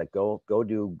whatever? And he's like, go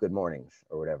do good mornings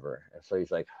or whatever. And so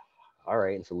he's like, all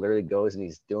right. And so literally goes and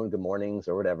he's doing good mornings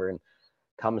or whatever. And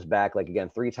comes back like again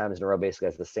 3 times in a row, basically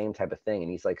has the same type of thing.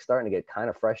 And he's like starting to get kind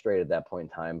of frustrated at that point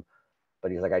in time.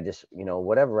 But he's like, I just,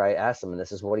 whatever. I asked him, and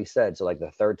this is what he said. So like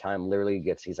the 3rd time literally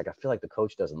he's like, I feel like the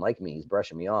coach doesn't like me. He's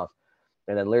brushing me off.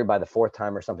 And then literally by the 4th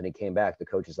time or something, he came back. The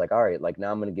coach is like, all right, like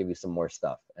now I'm going to give you some more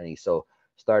stuff. And he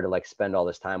started to like spend all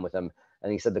this time with him.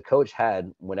 And he said the coach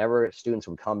had, whenever students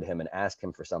would come to him and ask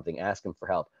him for something, ask him for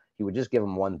help, he would just give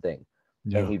them one thing.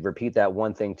 Yeah. And he'd repeat that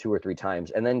one thing 2 or 3 times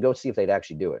and then go see if they'd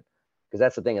actually do it. Because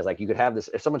that's the thing is like, you could have this,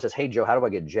 if someone says, hey, Joe, how do I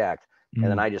get jacked? And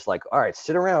then I just like, all right,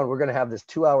 sit around. We're going to have this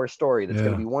 2-hour story. That's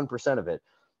going to be 1% of it.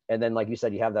 And then, like you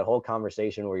said, you have that whole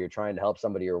conversation where you're trying to help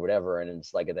somebody or whatever. And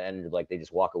it's like at the end, like they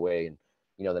just walk away and,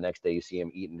 the next day you see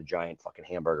them eating a giant fucking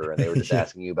hamburger and they were just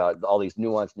asking you about all these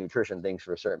nuanced nutrition things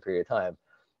for a certain period of time.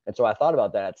 And so I thought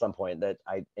about that at some point that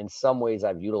in some ways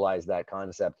I've utilized that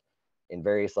concept in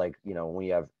various, like, when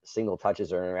you have single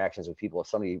touches or interactions with people, if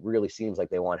somebody really seems like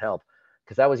they want help,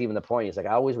 because that was even the point. He's like,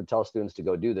 I always would tell students to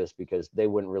go do this because they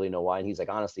wouldn't really know why. And he's like,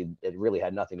 honestly, it really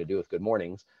had nothing to do with good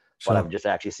mornings, but I would just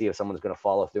actually see if someone's going to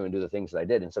follow through and do the things that I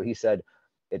did. And so he said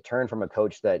it turned from a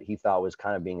coach that he thought was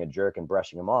kind of being a jerk and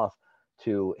brushing him off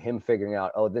to him figuring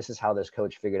out, oh, this is how this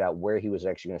coach figured out where he was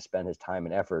actually going to spend his time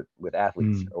and effort with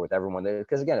athletes or with everyone there.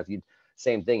 Because again, if you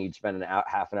same thing, you'd spend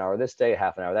half an hour this day,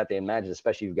 half an hour that day. Imagine,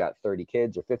 especially if you've got 30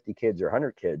 kids or 50 kids or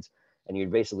 100 kids, and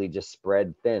you'd basically just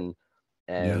spread thin.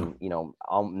 And,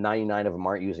 99 of them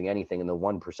aren't using anything. And the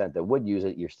 1% that would use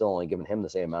it, you're still only giving him the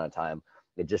same amount of time.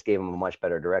 It just gave him a much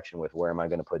better direction with where am I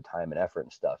going to put time and effort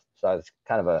and stuff. So it's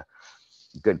kind of a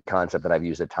good concept that I've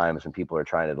used at times when people are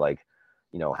trying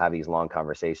to have these long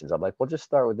conversations. I'm like, well, just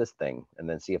start with this thing and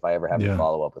then see if I ever have to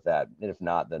follow up with that. And if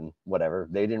not, then whatever.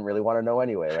 They didn't really want to know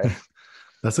anyway, right?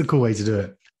 That's a cool way to do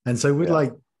it. And so with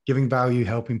like giving value,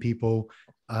 helping people,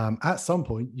 at some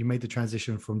point you made the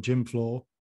transition from gym floor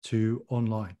to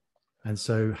online. And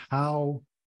so how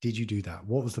did you do that?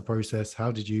 What was the process?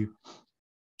 How did you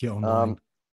get online?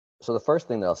 So the first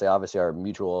thing that I'll say, obviously our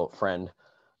mutual friend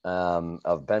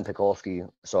of Ben Pikulski.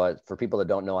 So for people that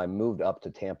don't know, I moved up to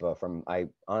Tampa I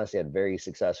honestly had very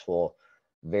successful,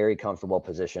 very comfortable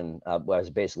position. I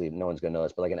was basically, no one's going to know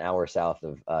this, but like an hour south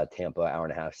of Tampa, hour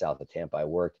and a half south of Tampa, I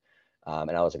worked. And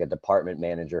I was like a department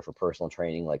manager for personal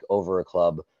training, like over a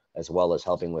club, as well as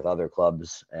helping with other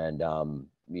clubs. And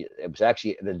it was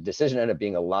actually, the decision ended up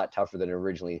being a lot tougher than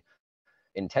originally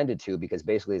intended to, because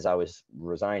basically as I was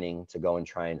resigning to go and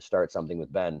try and start something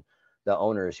with Ben, the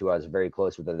owners who I was very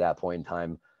close with at that point in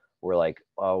time were like,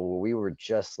 oh, we were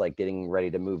just like getting ready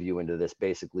to move you into this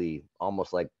basically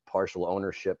almost like partial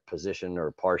ownership position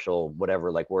or partial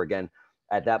whatever. Like we're again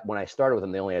at that, when I started with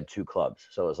them, they only had 2 clubs.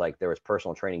 So it was like there was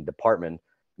personal training department,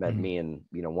 meant me and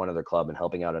one other club and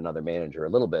helping out another manager a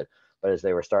little bit. But as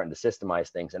they were starting to systemize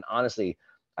things, and honestly,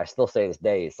 I still say this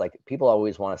day, it's like people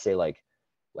always want to say like,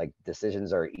 like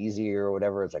decisions are easier or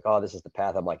whatever. It's like, oh, this is the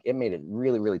path. I'm like, it made it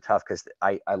really, really tough because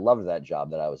I loved that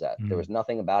job that I was at. There was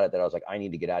nothing about it that I was like, I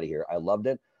need to get out of here. I loved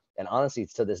it. And honestly,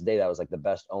 to this day, that was like the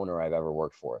best owner I've ever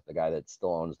worked for, the guy that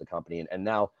still owns the company. And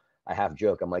now I half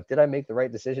joke, I'm like, did I make the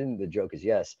right decision? The joke is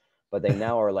yes. But they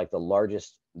now are like the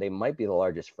largest, they might be the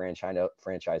largest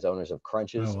franchise owners of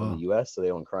Crunches Oh, in the wow. US. So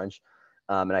they own Crunch.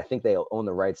 And I think they own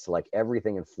the rights to like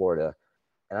everything in Florida.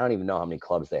 And I don't even know how many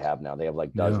clubs they have now. They have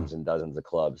like Yeah. dozens and dozens of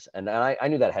clubs. And I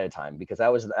knew that ahead of time because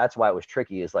that's why it was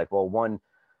tricky is like, well, one,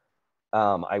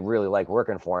 I really like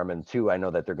working for them, and two, I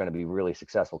know that they're going to be really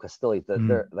successful because still,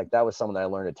 they're like that was someone that I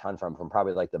learned a ton from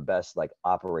probably like the best like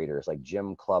operators, like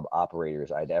gym club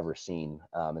operators I'd ever seen,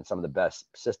 and some of the best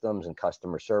systems and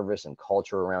customer service and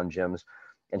culture around gyms,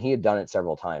 and he had done it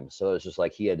several times. So it was just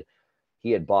like he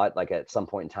had bought like at some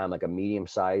point in time like a medium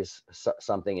size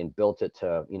something and built it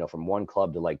to from one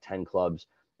club to like 10 clubs,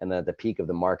 and then at the peak of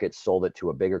the market sold it to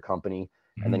a bigger company,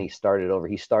 and then he started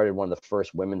one of the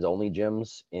first women's only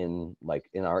gyms in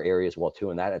our area as well too,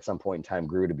 and that at some point in time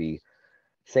grew to be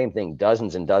same thing,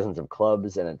 dozens and dozens of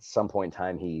clubs. And at some point in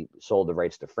time he sold the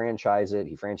rights to franchise it.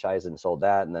 He franchised it and sold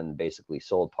that, and then basically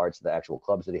sold parts of the actual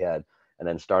clubs that he had, and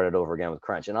then started over again with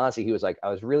Crunch. And honestly, he was like, I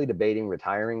was really debating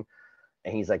retiring,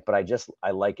 and he's like, but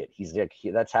I like it. He's like,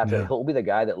 that's happened. Yeah. He'll be the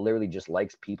guy that literally just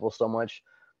likes people so much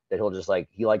that he'll just like,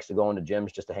 he likes to go into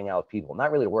gyms just to hang out with people, not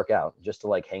really to work out, just to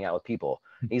like hang out with people.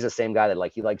 He's the same guy that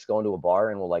like, he likes going to a bar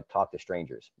and will like talk to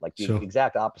strangers, like the Sure.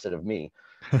 exact opposite of me.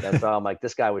 And so I'm like,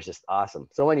 this guy was just awesome.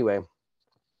 So anyway,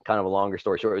 kind of a longer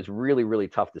story short, it was really, really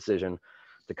tough decision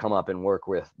to come up and work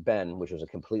with Ben, which was a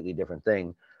completely different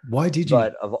thing. Why did you,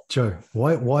 But of Joe?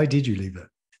 Why did you leave it?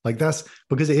 Like that's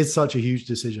because it is such a huge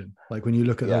decision. Like when you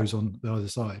look at yeah, those on the other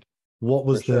side, what for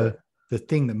was sure. the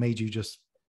thing that made you just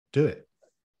do it?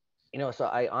 So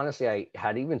I honestly, I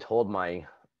had even told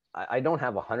I don't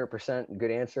have 100%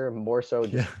 good answer, more so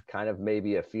Yeah. just kind of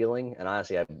maybe a feeling. And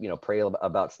honestly, I, pray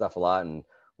about stuff a lot and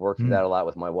work through that a Mm. lot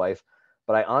with my wife.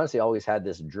 But I honestly always had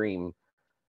this dream.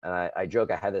 And I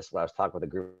joke, I had this when I was talking with a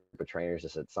group of trainers,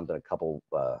 just at something a couple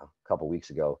weeks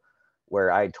ago, where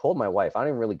I told my wife,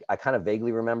 I kind of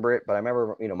vaguely remember it, but I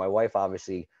remember, my wife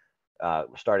obviously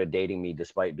started dating me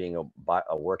despite being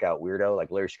a workout weirdo. Like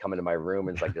literally, she come into my room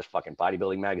and it's like this fucking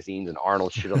bodybuilding magazines and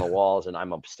Arnold shit on the walls, and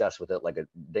I'm obsessed with it like a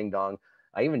ding dong.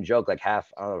 I even joke like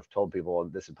half. I don't know if I've told people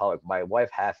this in public. My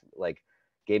wife half like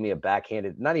gave me a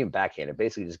backhanded, not even backhanded,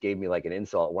 basically just gave me like an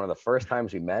insult. One of the first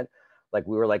times we met, like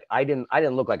we were like, I didn't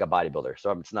look like a bodybuilder,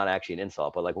 so it's not actually an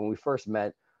insult. But like when we first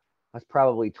met, I was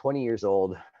probably 20 years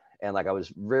old, and like I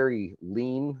was very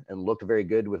lean and looked very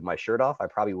good with my shirt off.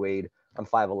 I'm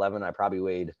 5'11". I probably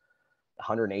weighed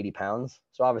 180 pounds.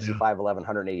 So obviously Yeah. 5'11",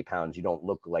 180 pounds, you don't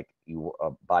look like you were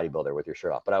a bodybuilder with your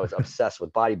shirt off. But I was obsessed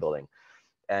with bodybuilding.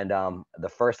 And the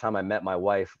first time I met my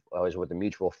wife, I was with a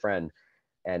mutual friend,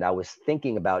 and I was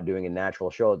thinking about doing a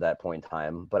natural show at that point in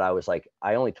time. But I was like,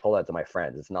 I only told that to my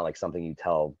friends. It's not like something you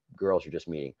tell girls you're just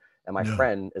meeting. And my Yeah.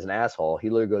 friend is an asshole.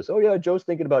 He literally goes, "Oh yeah, Joe's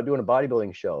thinking about doing a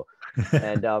bodybuilding show."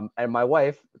 And my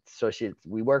wife, so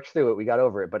we worked through it, we got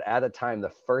over it. But at the time, the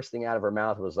first thing out of her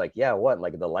mouth was like, "Yeah, what?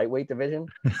 Like the lightweight division?"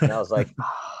 And I was like,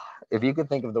 if you could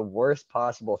think of the worst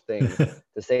possible thing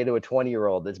to say to a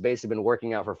 20-year-old that's basically been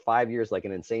working out for 5 years like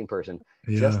an insane person,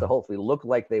 just Yeah. to hopefully look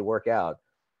like they work out,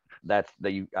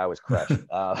 I was crushed.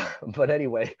 But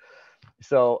anyway,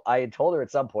 so I had told her at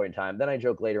some point in time. Then I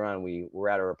joked later on, we were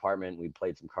at her apartment, we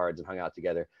played some cards and hung out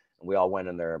together, and we all went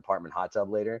in their apartment hot tub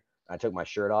later. I took my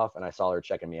shirt off and I saw her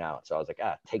checking me out. So I was like,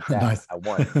 take that. Nice. I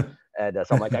won. And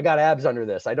so I'm like, I got abs under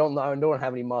this. I don't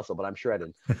have any muscle, but I'm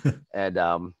shredded.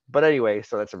 And but anyway,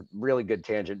 so that's a really good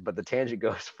tangent. But the tangent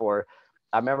goes for,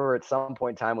 I remember at some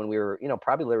point in time when we were,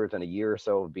 probably within a year or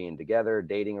so of being together,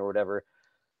 dating or whatever,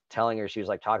 telling her, she was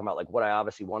like talking about like what I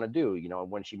obviously want to do.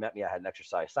 When she met me, I had an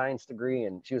exercise science degree,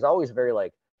 and she was always very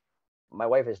like, my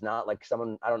wife is not like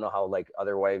someone, I don't know how like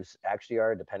other wives actually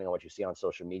are, depending on what you see on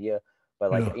social media. But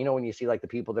like, Yeah. when you see like the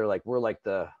people, they're like, we're like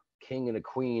the king and the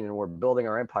queen and we're building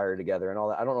our empire together and all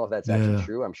that. I don't know if that's actually Yeah.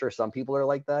 true. I'm sure some people are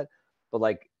like that, but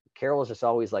like Carol is just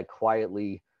always like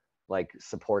quietly like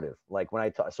supportive. Like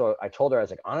when so I told her, I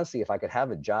was like, honestly, if I could have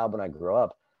a job when I grow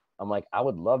up, I'm like, I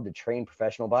would love to train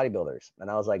professional bodybuilders. And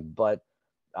I was like, but,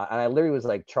 and I literally was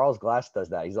like, Charles Glass does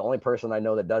that. He's the only person I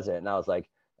know that does it. And I was like,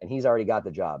 and he's already got the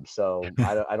job. So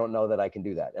I don't know that I can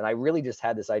do that. And I really just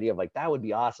had this idea of like, that would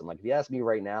be awesome. Like if you ask me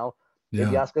right now, it'd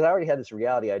be Yeah. awesome. Cause I already had this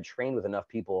reality. I'd trained with enough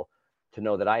people to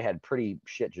know that I had pretty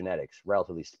shit genetics,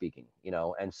 relatively speaking,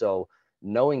 And so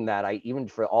knowing that even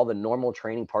for all the normal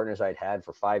training partners I'd had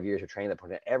for 5 years of training that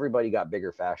point, everybody got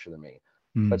bigger, faster than me.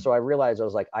 But so I realized I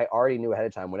was like, I already knew ahead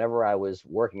of time, whenever I was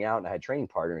working out and I had training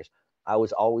partners, I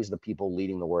was always the people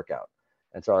leading the workout.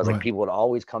 And so I was like, Right. people would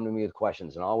always come to me with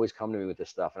questions and always come to me with this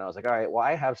stuff. And I was like, all right, well,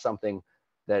 I have something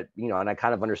that, you know, and I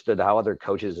kind of understood how other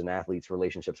coaches and athletes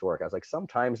relationships work. I was like,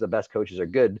 sometimes the best coaches are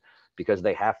good because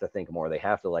they have to think more. They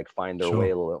have to like find their way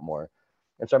Sure. a little bit more.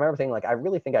 And so I remember thinking like, I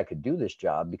really think I could do this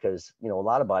job because, you know, a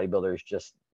lot of bodybuilders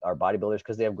just are bodybuilders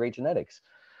because they have great genetics.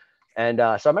 And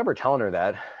so I remember telling her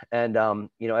that. And,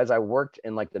 you know, as I worked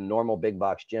in like the normal big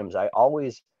box gyms, I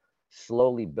always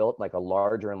slowly built like a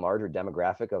larger and larger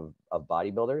demographic of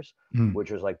bodybuilders, Mm.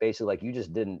 which was like basically like you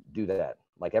just didn't do that.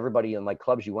 Like everybody in like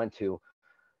clubs you went to,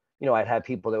 you know, I'd have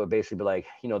people that would basically be like,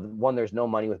 you know, one, there's no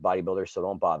money with bodybuilders, so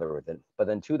don't bother with it. But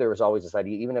then two, there was always this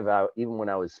idea, even when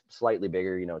I was slightly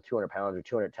bigger, you know, 200 pounds or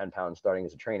 210 pounds starting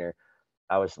as a trainer,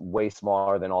 I was way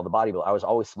smaller than all the bodybuilders. I was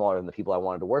always smaller than the people I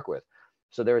wanted to work with.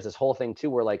 So there was this whole thing too,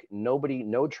 where like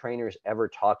no trainers ever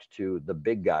talked to the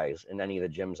big guys in any of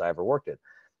the gyms I ever worked at.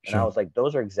 And I Sure. was like,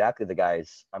 those are exactly the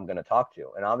guys I'm going to talk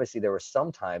to. And obviously there were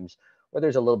some times where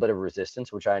there's a little bit of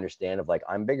resistance, which I understand of like,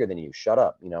 I'm bigger than you, shut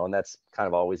up, you know, and that's kind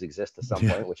of always exists to some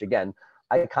Yeah. point, which again,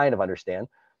 I kind of understand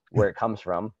where it comes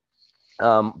from.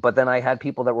 But then I had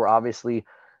people that were obviously,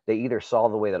 they either saw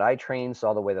the way that I train,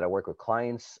 saw the way that I work with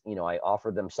clients. You know, I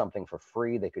offered them something for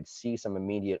free. They could see some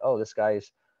immediate, oh, this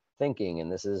guy's thinking,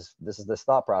 and this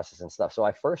thought process and stuff. So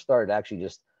I first started actually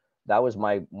just, that was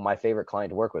my favorite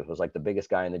client to work with, was like the biggest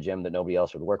guy in the gym that nobody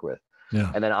else would work with. Yeah.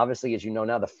 And then obviously, as you know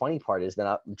now, the funny part is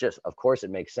that just, of course,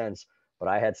 it makes sense. But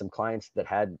I had some clients that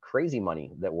had crazy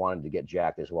money that wanted to get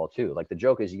jacked as well too. Like the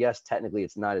joke is, yes, technically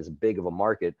it's not as big of a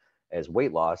market as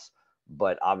weight loss,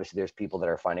 but obviously there's people that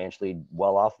are financially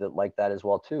well off that like that as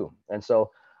well too. And so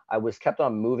I was kept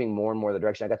on moving more and more the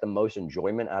direction I got the most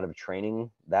enjoyment out of training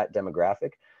that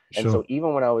demographic. And so Sure.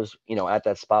 even when I was, you know, at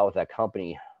that spot with that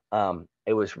company,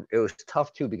 it was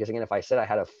tough too, because again, if I said I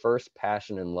had a first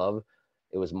passion and love,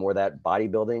 it was more that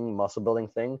bodybuilding, muscle building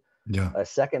thing. Yeah. A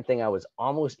second thing I was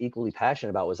almost equally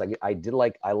passionate about was like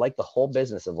I like the whole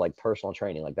business of like personal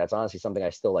training. Like that's honestly something I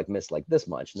still like miss, like this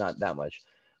much, not that much,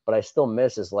 but I still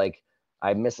miss is like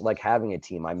I miss like having a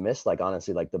team. I miss like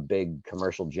honestly like the big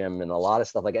commercial gym and a lot of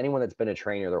stuff. Like anyone that's been a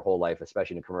trainer their whole life,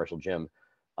 especially in a commercial gym,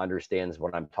 understands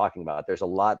what I'm talking about. There's a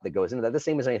lot that goes into that. The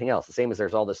same as anything else. The same as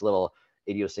there's all this little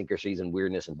idiosyncrasies and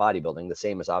weirdness in bodybuilding. The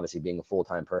same as obviously being a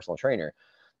full-time personal trainer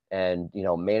and, you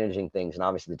know, managing things, and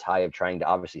obviously the tie of trying to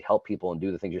obviously help people and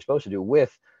do the things you're supposed to do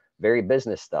with very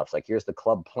business stuff. Like here's the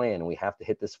club plan and we have to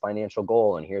hit this financial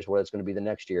goal and here's what it's going to be the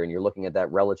next year, and you're looking at that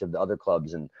relative to other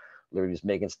clubs and literally just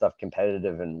making stuff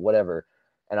competitive and whatever.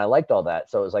 And I liked all that.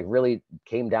 So it was like really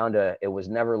came down to, it was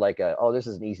never like oh, this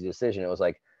is an easy decision. It was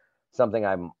like something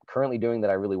I'm currently doing that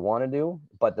I really want to do,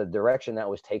 but the direction that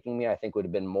was taking me I think would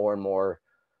have been more and more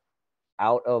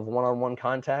out of one-on-one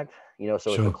contact, you know. So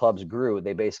as the Sure. clubs grew,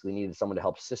 they basically needed someone to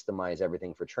help systemize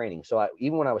everything for training. So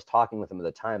even when I was talking with them at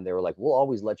the time, they were like, we'll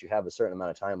always let you have a certain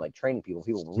amount of time like training people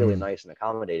were really Mm. nice and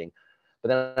accommodating. But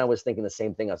then I was thinking the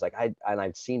same thing. I was like,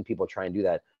 I've seen people try and do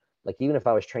that. Like even if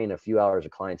I was training a few hours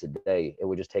of clients a day, it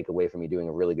would just take away from me doing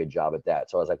a really good job at that.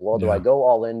 So I was like, well, do I Yeah. go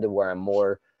all into where I'm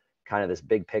more kind of this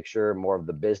big picture, more of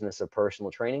the business of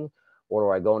personal training, or do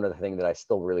I go into the thing that I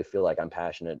still really feel like I'm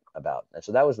passionate about? And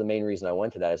so that was the main reason I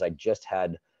went to that, is I just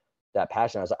had that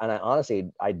passion.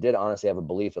 I did honestly have a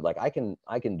belief that like I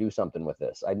can do something with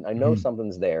this. I know Mm.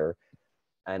 something's there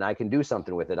and I can do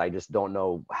something with it. I just don't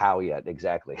know how yet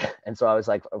exactly. And so I was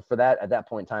like, for that, at that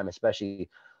point in time, especially,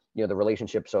 you know, the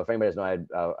relationship. So if anybody doesn't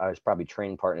know, I was probably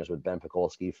training partners with Ben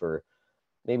Pekulski for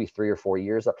maybe 3 or 4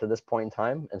 years up to this point in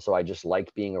time. And so I just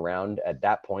liked being around at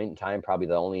that point in time, probably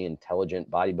the only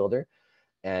intelligent bodybuilder,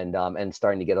 and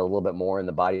starting to get a little bit more in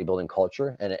the bodybuilding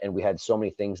culture. And we had so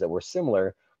many things that were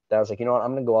similar that I was like, you know what,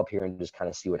 I'm going to go up here and just kind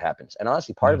of see what happens. And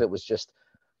honestly, part Yeah. of it was just,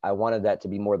 I wanted that to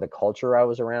be more the culture I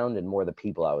was around and more the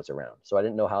people I was around. So I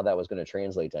didn't know how that was going to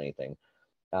translate to anything.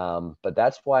 But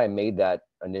that's why I made that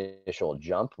initial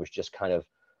jump, was just kind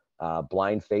of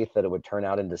blind faith that it would turn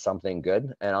out into something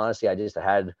good. And honestly, I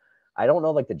don't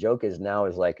know, like the joke is now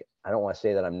is like, I don't want to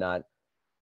say that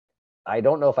I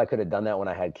don't know if I could have done that when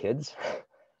I had kids,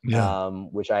 Yeah.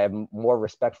 which I have more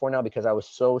respect for now, because I was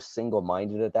so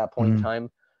single-minded at that point in Mm.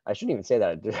 time. I shouldn't even say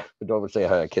that. I don't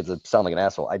say kids that sound like an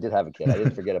asshole. I did have a kid. I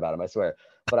didn't forget about him, I swear.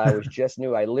 But I was just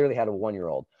new. I literally had a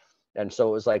 1-year-old. And so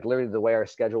it was like literally the way our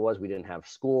schedule was. We didn't have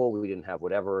school. We didn't have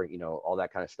whatever, you know, all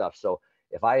that kind of stuff. So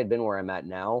if I had been where I'm at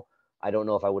now, I don't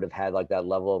know if I would have had like that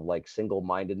level of like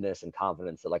single-mindedness and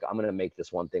confidence that like, I'm going to make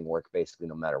this one thing work basically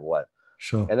no matter what.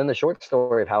 Sure. And then the short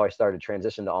story of how I started to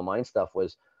transition to online stuff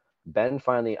was, Ben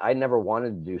finally, I never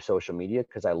wanted to do social media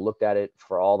because I looked at it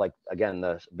for all, like, again,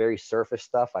 the very surface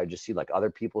stuff. I just see like other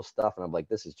people's stuff and I'm like,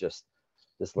 this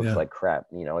looks Yeah. like crap.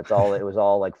 It was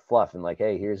all like fluff and like,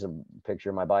 hey, here's a picture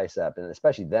of my bicep. And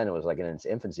especially then it was like in its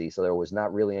infancy. So there was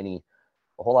not really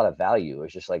a whole lot of value. It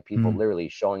was just like people Mm. literally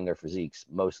showing their physiques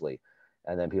mostly.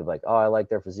 And then people like, oh, I like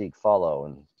their physique, follow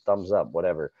and thumbs up,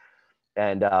 whatever.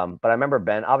 And but I remember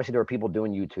Ben, obviously there were people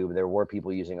doing YouTube. There were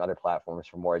people using other platforms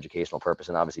for more educational purpose.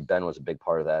 And obviously Ben was a big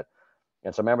part of that.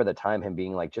 And so I remember the time him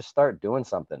being like, just start doing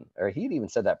something. Or he'd even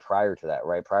said that prior to that,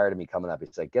 right? Prior to me coming up.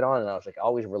 He's like, get on. And I was like,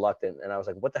 always reluctant. And I was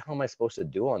like, what the hell am I supposed to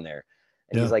do on there?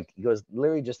 And he's Yeah. like, he goes,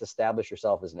 literally just establish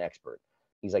yourself as an expert.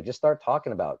 He's like, just start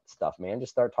talking about stuff, man.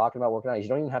 Just start talking about working out. You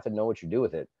don't even have to know what you do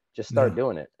with it. Just start Yeah.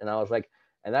 doing it. And I was like,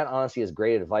 and that honestly is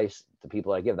great advice to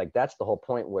people I give. Like, that's the whole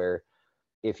point where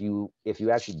if you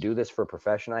actually do this for a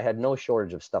profession, I had no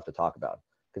shortage of stuff to talk about.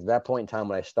 Because at that point in time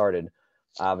when I started,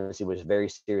 I obviously was very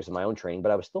serious in my own training,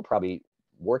 but I was still probably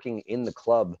working in the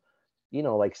club,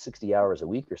 like 60 hours a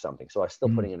week or something. So I was still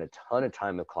Mm. putting in a ton of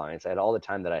time with clients. I had all the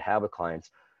time that I have with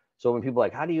clients. So when people are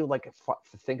like, how do you like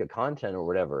think of content or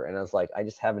whatever? And I was like, I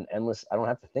just have an endless, I don't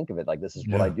have to think of it. Like, this is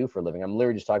what I Yeah. do for a living. I'm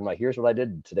literally just talking about, here's what I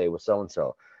did today with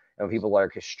so-and-so. And when people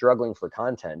are struggling for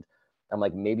content, I'm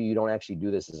like, maybe you don't actually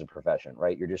do this as a profession,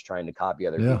 right? You're just trying to copy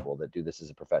other Yeah. people that do this as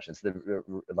a profession. It's the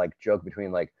like joke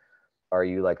between like, are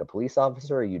you like a police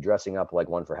officer or are you dressing up like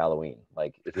one for Halloween?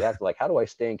 Like, if you have to, like, how do I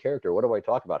stay in character? What do I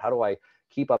talk about? How do I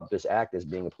keep up this act as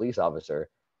being a police officer?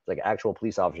 It's like actual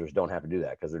police officers don't have to do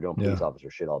that because they're doing police Yeah. officer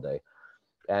shit all day.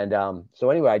 And so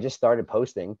anyway, I just started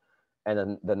posting. And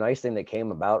then the nice thing that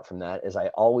came about from that is I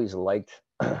always liked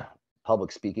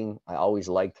public speaking. I always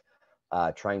liked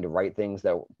trying to write things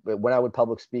that when I would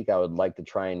public speak, I would like to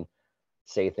try and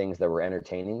say things that were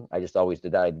entertaining. I just always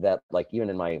did that. I did that like even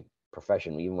in my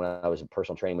profession, even when I was a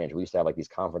personal training manager, we used to have like these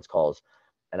conference calls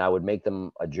and I would make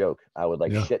them a joke. I would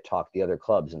like Yeah. shit talk the other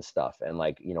clubs and stuff. And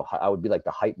like, I would be like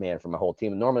the hype man for my whole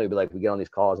team. And normally it'd be like, we get on these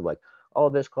calls and like, oh,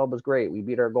 this club was great. We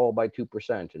beat our goal by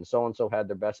 2%. And so had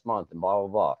their best month and blah, blah,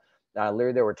 blah. Now,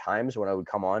 literally there were times when I would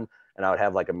come on and I would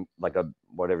have like a,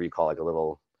 whatever you call like a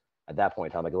little, at that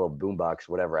point in time, like a little boombox,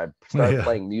 whatever. I'd start Yeah.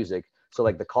 playing music. So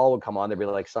like the call would come on, there'd be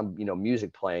like some,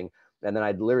 music playing. And then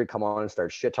I'd literally come on and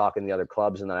start shit talking the other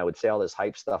clubs. And then I would say all this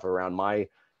hype stuff around my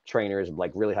trainers and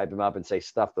like really hype them up and say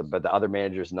stuff but the other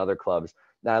managers and other clubs.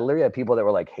 Now I literally had people that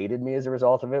were like hated me as a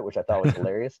result of it, which I thought was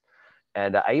hilarious.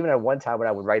 And I even had one time when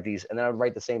I would write these, and then I would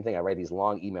write the same thing. I write these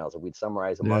long emails, and we'd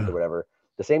summarize a month Yeah. or whatever.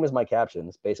 The same as my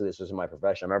captions. Basically, this was in my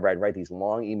profession. I remember I'd write these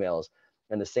long emails,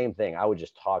 and the same thing. I would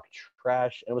just talk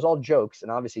trash, and it was all jokes,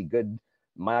 and obviously good, in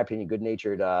my opinion,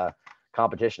 good-natured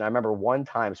competition. I remember one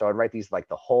time, so I'd write these like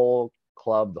the whole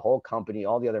club, the whole company,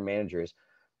 all the other managers,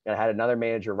 and I had another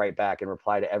manager write back and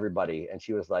reply to everybody, and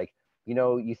she was like,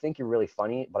 you think you're really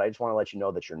funny, but I just want to let you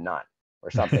know that you're not,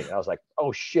 or something. And I was like,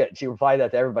 oh shit. She replied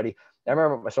that to everybody. I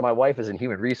remember, so my wife is in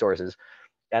human resources,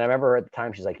 and I remember her at the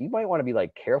time, she's like, you might want to be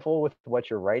like careful with what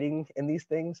you're writing in these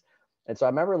things. And so I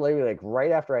remember literally like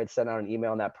right after I'd sent out an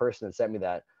email and that person had sent me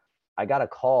that, I got a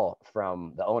call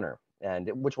from the owner, and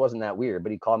which wasn't that weird,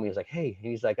 but he called me. He was like, hey,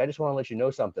 and he's like, I just want to let you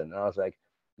know something. And I was like,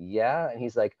 yeah. And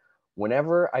he's like,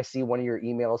 whenever I see one of your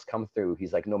emails come through,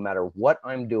 he's like, no matter what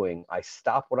I'm doing, I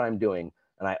stop what I'm doing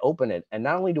and I open it. And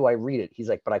not only do I read it, he's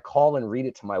like, but I call and read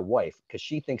it to my wife because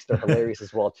she thinks they're hilarious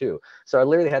as well too. So I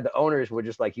literally had the owners were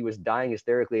just like, he was dying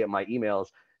hysterically at my emails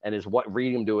and his what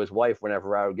reading them to his wife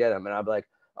whenever I would get them. And I'd be like,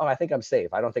 oh, I think I'm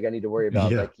safe. I don't think I need to worry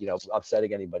about Yeah. like,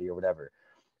 upsetting anybody or whatever.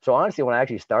 So honestly, when I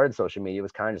actually started social media, it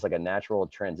was kind of just like a natural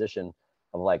transition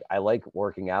of like, I like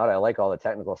working out. I like all the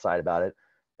technical side about it.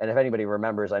 And if anybody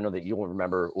remembers, I know that you will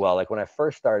remember well, like when I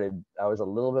first started, I was a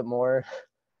little bit more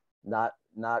not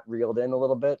reeled in a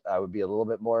little bit. I would be a little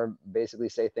bit more basically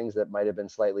say things that might have been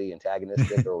slightly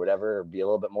antagonistic or whatever, or be a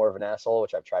little bit more of an asshole,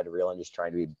 which I've tried to reel in, just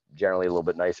trying to be generally a little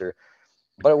bit nicer.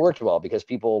 But it worked well because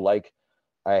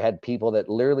I had people that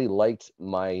literally liked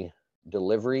my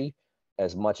delivery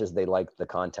as much as they liked the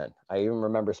content. I even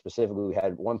remember specifically we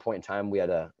had one point in time we had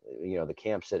the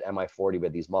camps at MI40, we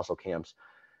had these muscle camps.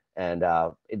 And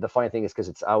the funny thing is,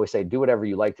 because I always say, do whatever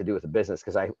you like to do with the business.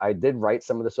 Because I did write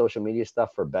some of the social media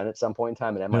stuff for Bennett at some point in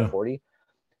time at Yeah. MI40.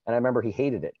 And I remember he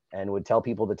hated it and would tell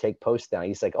people to take posts down.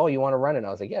 He's like, oh, you want to run it? And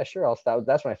I was like, yeah, sure. I'll start.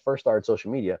 That's when I first started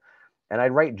social media. And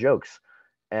I'd write jokes.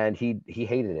 And he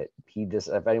hated it. He just,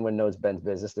 if anyone knows Ben's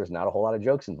business, there's not a whole lot of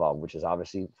jokes involved, which is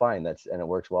obviously fine. And it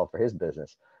works well for his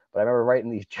business. But I remember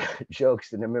writing these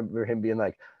jokes, and I remember him being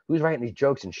like, who's writing these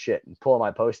jokes and shit, and pulling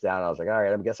my post down. I was like, all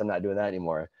right, I guess I'm not doing that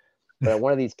anymore. But at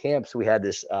one of these camps, we had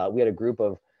a group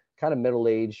of kind of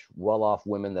middle-aged, well-off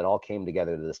women that all came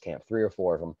together to this camp, 3 or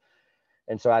 4 of them.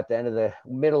 And so at the end of the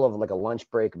middle of like a lunch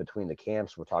break between the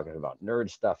camps, we're talking about nerd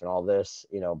stuff and all this,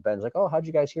 you know, Ben's like, oh, how'd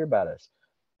you guys hear about us?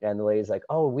 And the lady's like,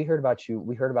 oh, we heard about you.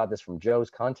 We heard about this from Joe's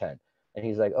content. And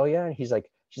he's like, oh yeah. And she's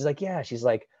like, yeah. She's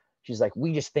like,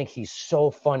 we just think he's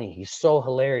so funny. He's so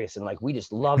hilarious. And like, we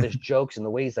just love his jokes and the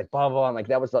way he's like, blah, blah, blah. And like,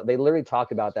 they literally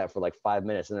talked about that for like 5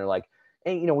 minutes. And they're like,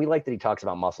 hey, you know, we like that he talks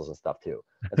about muscles and stuff too.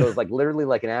 And so it was like literally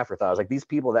like an afterthought. I was like, these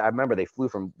people that I remember, they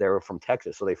were from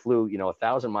Texas. So they flew, you know,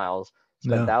 1,000 miles,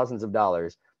 spent thousands of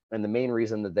dollars. And the main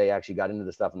reason that they actually got into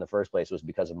the stuff in the first place was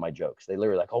because of my jokes. They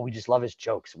literally like, oh, we just love his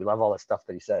jokes. We love all the stuff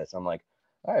that he says. So I'm like,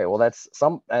 all right, well, that's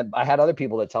and I had other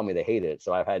people that tell me they hate it.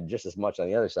 So I've had just as much on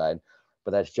the other side,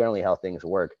 but that's generally how things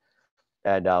work.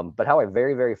 And, but how I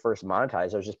very, very first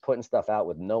monetized, I was just putting stuff out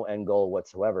with no end goal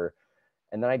whatsoever.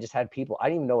 And then I just had people, I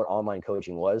didn't even know what online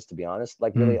coaching was, to be honest.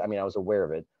 Like really, I mean, I was aware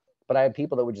of it, but I had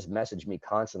people that would just message me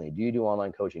constantly. Do you do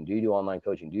online coaching? Do you do online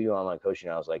coaching? Do you do online coaching?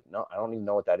 And I was like, no, I don't even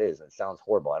know what that is. It sounds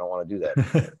horrible. I don't want to do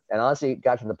that. And honestly, it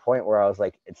got to the point where I was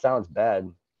like, it sounds bad,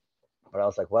 but I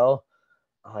was like, well,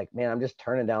 I'm like, man, I'm just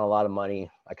turning down a lot of money.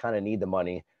 I kind of need the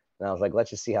money. And I was like, let's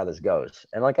just see how this goes.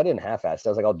 And like, I didn't half-ass. I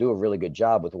was like, I'll do a really good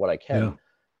job with what I can. Yeah.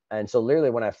 And so literally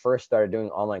when I first started doing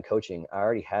online coaching,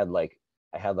 I had like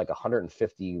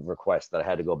 150 requests that I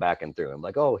had to go back and through. I'm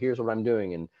like, oh, here's what I'm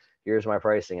doing. And here's my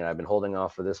pricing. And I've been holding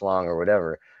off for this long or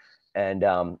whatever. And,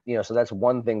 you know, so that's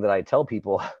one thing that I tell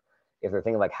people if they're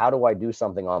thinking like, how do I do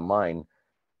something online,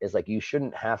 is like, you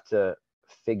shouldn't have to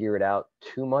figure it out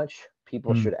too much.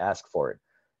 People should ask for it.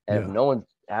 And if no one's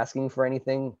asking for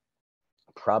anything,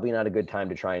 probably not a good time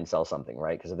to try and sell something,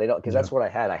 right? Because if they don't, because that's what I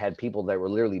had people that were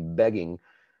literally begging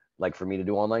like for me to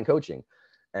do online coaching.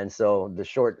 And so the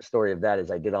short story of that is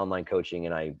I did online coaching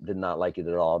and I did not like it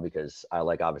at all, because I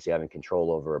like obviously having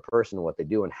control over a person, what they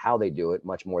do and how they do it,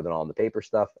 much more than all the paper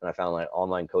stuff. And I found that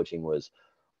online coaching was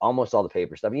almost all the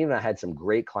paper stuff. Even I had some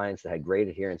great clients that had great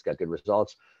adherence, got good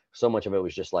results. So much of it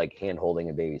was just like hand holding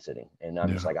and babysitting. And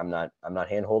I'm just like, I'm not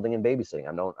hand holding and babysitting.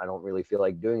 I don't really feel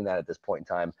like doing that at this point in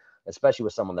time, especially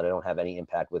with someone that I don't have any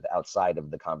impact with outside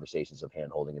of the conversations of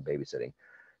hand holding and babysitting.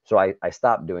 So I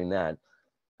stopped doing that.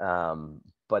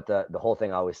 But the whole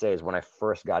thing I always say is when I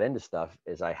first got into stuff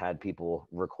is I had people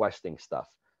requesting stuff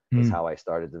is how I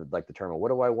started to like determine what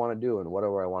do I want to do and what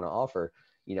do I want to offer.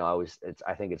 You know,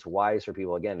 I think it's wise for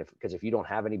people, again, because if you don't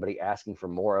have anybody asking for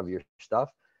more of your stuff,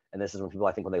 and this is when people,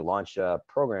 I think when they launch a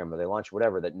program or they launch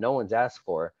whatever that no one's asked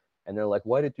for, and they're like,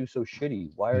 why did it do so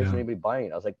shitty? Why isn't anybody buying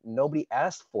it? I was like, nobody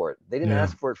asked for it. They didn't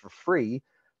ask for it for free.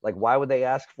 Like, why would they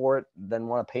ask for it, then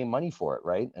want to pay money for it,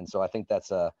 right? And so I think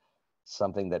that's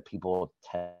something that people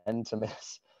tend to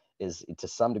miss, is to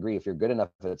some degree, if you're good enough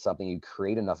at something, you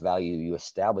create enough value, you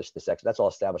establish that's all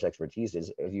established expertise is.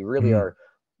 If you really are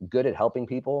good at helping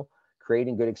people,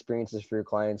 creating good experiences for your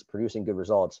clients, producing good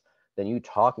results, then you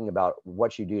talking about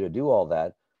what you do to do all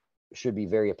that should be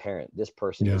very apparent. This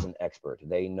person is an expert.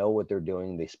 They know what they're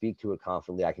doing. They speak to it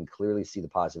confidently. I can clearly see the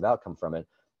positive outcome from it.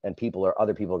 And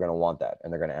other people are going to want that,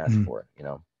 and they're going to ask for it, you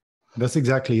know? That's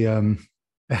exactly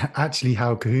actually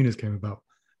how Kahunas came about.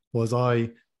 Was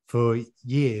I, for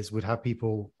years, would have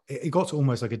people, it got to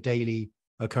almost like a daily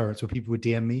occurrence where people would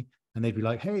DM me and they'd be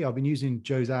like, hey, I've been using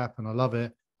Joe's app and I love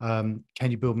it. Can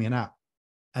you build me an app?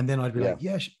 And then I'd be like,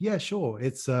 yeah, sure.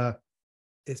 It's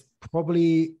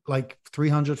probably like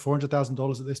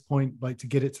 $300,000-$400,000 at this point, like to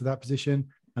get it to that position.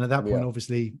 And at that point,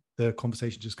 obviously the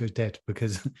conversation just goes dead,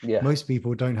 because most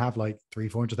people don't have like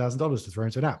 $300,000-$400,000 to throw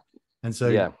into an app. And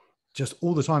so just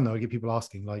all the time though, I get people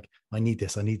asking like, I need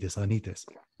this.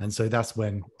 And so that's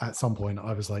when at some point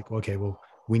I was like, okay, well,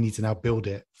 we need to now build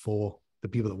it for the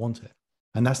people that want it.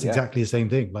 And that's exactly the same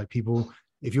thing. Like people,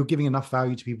 if you're giving enough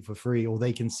value to people for free, or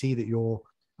they can see that you're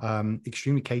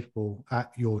extremely capable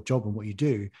at your job and what you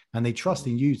do, and they trust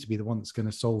in you to be the one that's going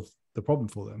to solve the problem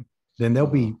for them, then they'll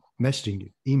be messaging you,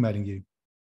 emailing you,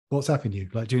 WhatsApping you,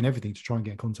 like doing everything to try and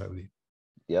get in contact with you.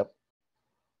 Yep.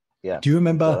 Yeah. Do you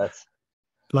remember,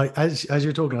 like, as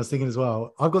you're talking, I was thinking as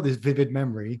well, I've got this vivid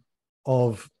memory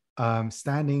of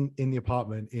standing in the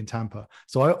apartment in Tampa.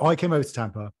 So I came over to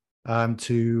Tampa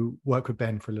to work with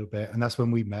Ben for a little bit, and that's when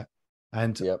we met.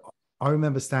 And I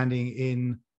remember standing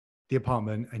in the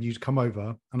apartment and you'd come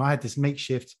over, and I had this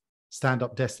makeshift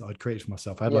stand-up desk that I'd created for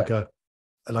myself. I had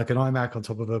like an iMac on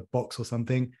top of a box or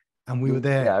something, and we were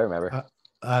there. Yeah, I remember.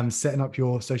 Setting up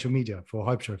your social media for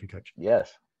Hypertrophy Coach.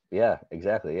 Yes. Yeah,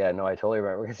 exactly. Yeah, no, I totally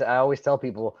remember, because I always tell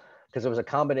people, because it was a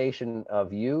combination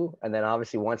of you, and then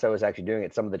obviously once I was actually doing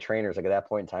it, some of the trainers, like at that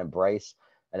point in time, Bryce,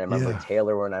 and I remember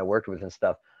Taylor when I worked with and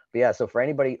stuff. But yeah, so for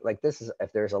anybody, like, this is,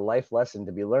 if there's a life lesson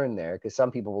to be learned there, because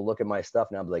some people will look at my stuff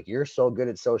and I'll be like, you're so good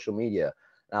at social media.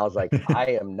 And I was like,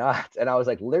 I am not. And I was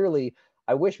like, literally,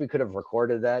 I wish we could have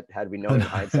recorded that had we known in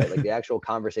hindsight, like the actual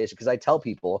conversation. Because I tell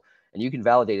people, and you can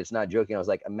validate it's not joking. I was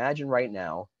like, imagine right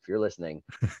now, if you're listening,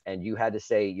 and you had to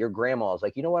say your grandma is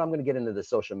like, you know what, I'm going to get into the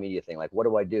social media thing. Like, what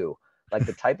do I do? Like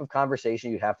the type of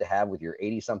conversation you'd have to have with your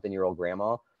 80-something-year-old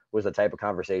grandma was the type of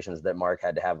conversations that Mark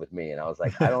had to have with me. And I was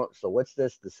like, so what's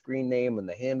this, the screen name and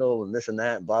the handle and this and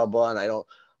that, and blah, blah. And I don't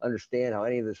understand how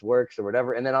any of this works or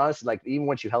whatever. And then honestly, like even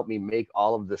once you helped me make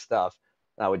all of this stuff,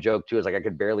 I would joke too, is like I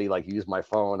could barely like use my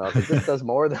phone. I was like, this does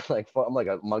more than like I'm like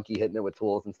a monkey hitting it with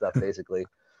tools and stuff, basically.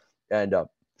 And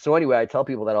so anyway, I tell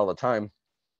people that all the time,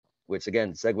 which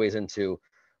again segues into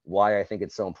why I think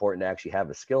it's so important to actually have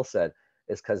a skill set,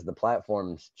 is because the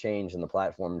platforms change and the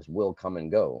platforms will come and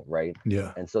go, right?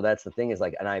 Yeah. And so that's the thing is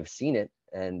like, and I've seen it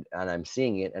and I'm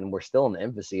seeing it, and we're still in the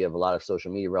infancy of a lot of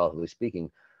social media, relatively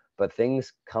speaking, but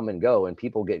things come and go and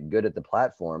people get good at the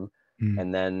platform.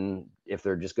 And then if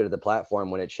they're just good at the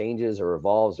platform, when it changes or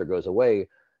evolves or goes away,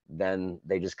 then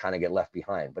they just kind of get left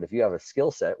behind. But if you have a skill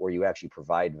set where you actually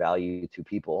provide value to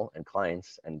people and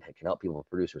clients and can help people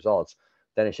produce results,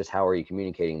 then it's just how are you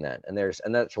communicating that? And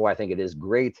that's why I think it is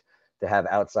great to have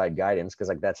outside guidance, because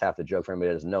like that's half the joke for anybody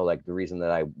that doesn't know. Like the reason that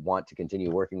I want to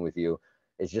continue working with you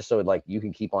is just so like you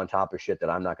can keep on top of shit that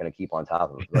I'm not going to keep on top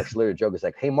of. Like literally, joke is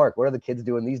like, hey Mark, what are the kids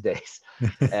doing these days?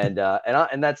 And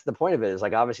that's the point of it, is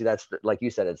like obviously that's like you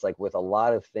said, it's like with a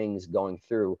lot of things going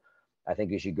through, I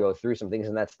think you should go through some things,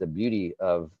 and that's the beauty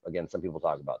of, again, some people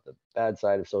talk about the bad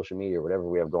side of social media or whatever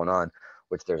we have going on,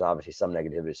 which there's obviously some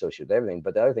negativity associated with everything.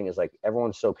 But the other thing is like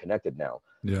everyone's so connected now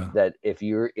that if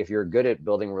you're good at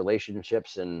building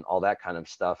relationships and all that kind of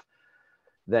stuff,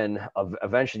 then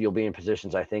eventually you'll be in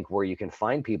positions, I think, where you can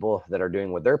find people that are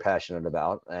doing what they're passionate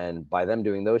about. And by them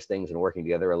doing those things and working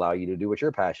together, allow you to do what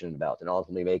you're passionate about and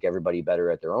ultimately make everybody better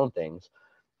at their own things.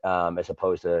 As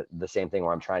opposed to the same thing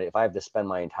where if I have to spend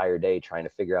my entire day trying to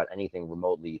figure out anything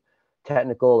remotely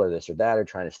technical or this or that, or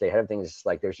trying to stay ahead of things, it's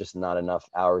like there's just not enough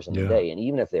hours in the day. And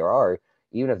even if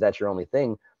that's your only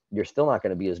thing, you're still not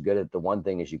going to be as good at the one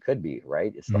thing as you could be,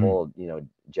 right? It's the whole,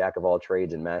 jack of all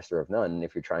trades and master of none.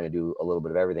 If you're trying to do a little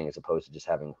bit of everything as opposed to just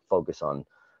having focus on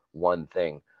one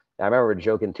thing. And I remember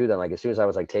joking too, then like as soon as I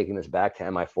was like taking this back to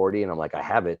MI40 and I'm like, I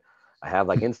have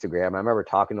like Instagram. I remember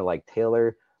talking to like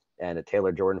Taylor, and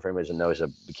Taylor Jordan, for anybody who knows, a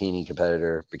bikini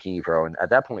competitor, bikini pro. And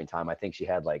at that point in time, I think she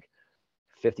had like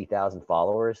 50,000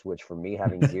 followers, which for me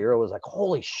having zero was like,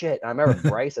 holy shit. And I remember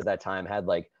Bryce at that time had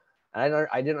like, I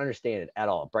didn't understand it at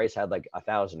all. Bryce had like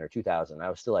 1,000 or 2,000. I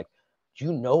was still like, do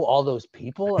you know all those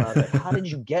people? And I was like, how did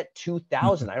you get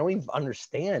 2,000? I don't even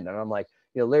understand. And I'm like,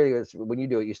 literally when you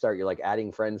do it, you're like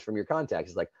adding friends from your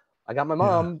contacts. It's like, I got my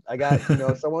mom, I got,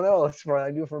 someone else I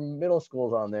do from middle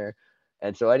schools on there.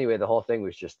 And so anyway, the whole thing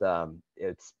was just,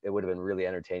 it would have been really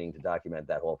entertaining to document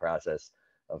that whole process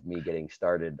of me getting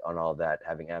started on all of that,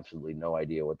 having absolutely no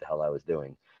idea what the hell I was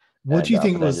doing. What do you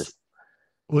think was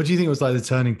like the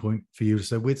turning point for you?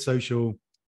 So with social,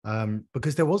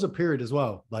 because there was a period as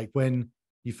well, like when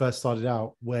you first started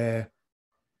out where,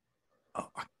 I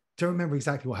don't remember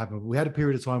exactly what happened, but we had a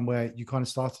period of time where you kind of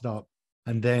started up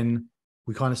and then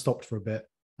we kind of stopped for a bit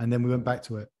and then we went back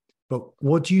to it. But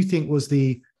what do you think was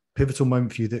the pivotal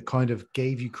moment for you that kind of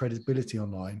gave you credibility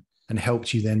online and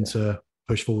helped you then to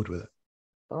push forward with it?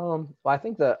 Well, I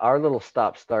think that our little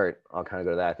stop start, I'll kind of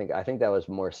go to that. I think that was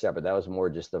more separate. That was more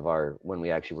just of when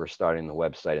we actually were starting the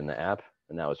website and the app,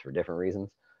 and that was for different reasons.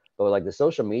 But like the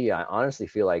social media, I honestly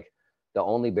feel like the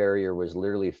only barrier was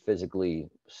literally physically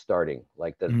starting,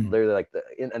 like literally like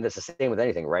and it's the same with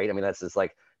anything, right? I mean, that's just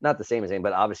like not the same as anything,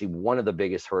 but obviously one of the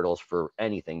biggest hurdles for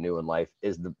anything new in life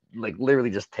is literally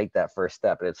just take that first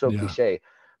step. And it's so cliche,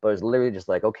 but it's literally just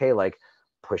like, okay, like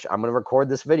push, I'm going to record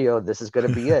this video. This is going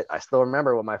to be it. I still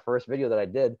remember what my first video that I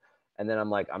did. And then I'm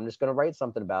like, I'm just going to write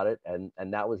something about it. And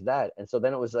that was that. And so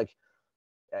then it was like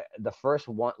the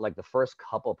first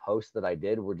couple posts that I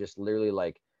did were just literally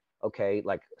like, okay,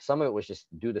 like some of it was just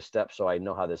do the steps so I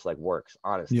know how this like works,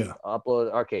 honestly.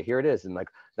 Upload, okay, here it is. And like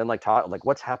then like talk like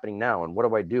what's happening now and what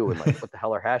do I do and like what the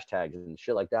hell are hashtags and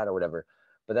shit like that or whatever.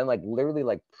 But then like literally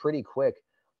like pretty quick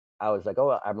I was like,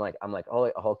 oh, I'm like,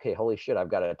 oh, okay, holy shit, I've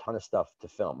got a ton of stuff to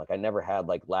film. Like I never had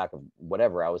like lack of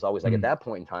whatever. I was always like at that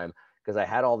point in time, because I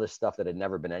had all this stuff that had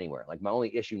never been anywhere. Like my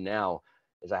only issue now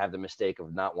is I have the mistake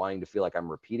of not wanting to feel like I'm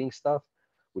repeating stuff,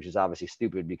 which is obviously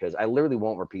stupid because I literally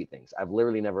won't repeat things. I've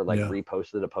literally never like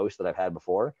reposted a post that I've had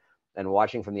before. And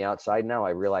watching from the outside now, I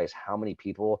realize how many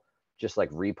people just like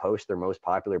repost their most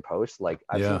popular posts. Like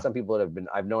I've seen some people that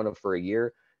I've known them for a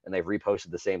year and they've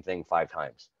reposted the same thing 5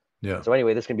 times. Yeah. So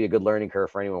anyway, this can be a good learning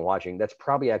curve for anyone watching. That's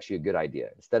probably actually a good idea.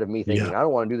 Instead of me thinking, I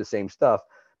don't want to do the same stuff,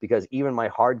 because even my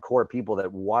hardcore people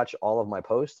that watch all of my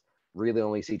posts, really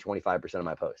only see 25% of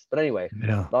my posts. But anyway,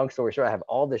 Yeah. long story short, I have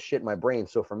all this shit in my brain.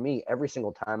 So for me, every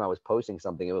single time I was posting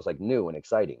something, it was like new and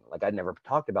exciting. Like I'd never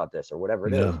talked about this or whatever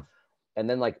it is. Yeah. And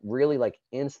then like really like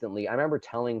instantly, I remember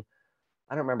telling,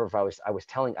 I don't remember if I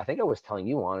think I was telling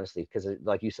you honestly, because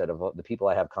like you said, of the people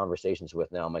I have conversations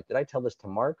with now, I'm like, did I tell this to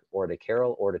Mark or to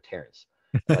Carol or to Terrence?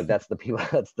 And like, that's the people,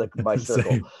 that's my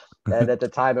circle. Same. And at the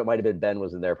time it might've been Ben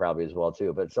was in there probably as well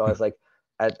too. But so I was like,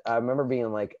 I remember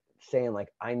being like, saying like,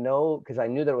 I know, cause I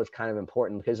knew that it was kind of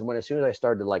important because as soon as I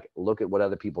started to like look at what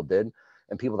other people did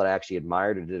and people that I actually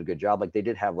admired or did a good job, like they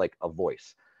did have like a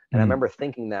voice. And I remember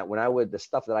thinking that when the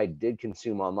stuff that I did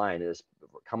consume online is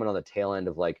coming on the tail end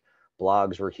of like,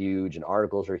 blogs were huge and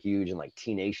articles were huge and like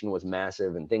T Nation was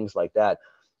massive and things like that.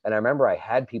 And I remember I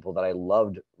had people that I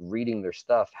loved reading their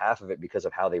stuff, half of it because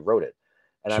of how they wrote it.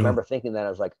 And I Sure. remember thinking that I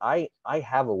was like, I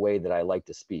have a way that I like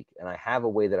to speak and I have a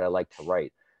way that I like to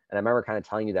write. And I remember kind of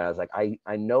telling you that I was like,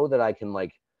 I know that I can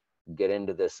like get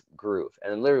into this groove.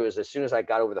 And then literally it was as soon as I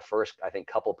got over the first, I think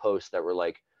couple posts that were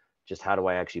like, just how do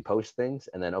I actually post things?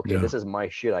 And then, okay, Yeah. this is my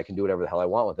shit. I can do whatever the hell I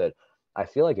want with it. I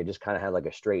feel like it just kind of had like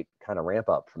a straight kind of ramp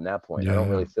up from that point. I don't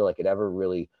Yeah. really feel like it ever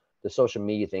really, the social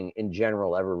media thing in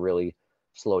general ever really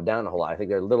slowed down a whole lot. I think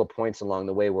there are little points along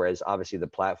the way, whereas obviously the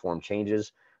platform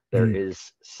changes. There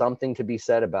is something to be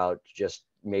said about just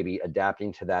maybe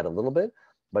adapting to that a little bit,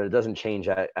 but it doesn't change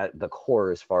at the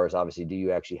core as far as obviously, do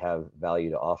you actually have value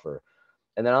to offer?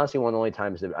 And then honestly, one of the only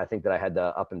times that I think that I had the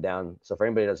up and down. So for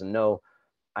anybody who doesn't know,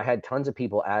 I had tons of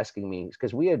people asking me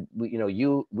because we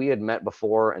had met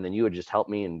before, and then you had just helped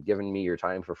me and given me your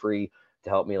time for free to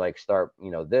help me like start,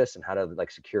 this and how to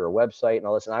like secure a website and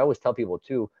all this. And I always tell people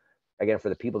too, again, for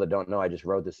the people that don't know, I just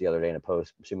wrote this the other day in a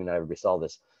post, assuming not everybody saw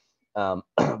this. But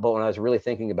when I was really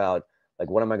thinking about like,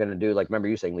 what am I going to do? Like, remember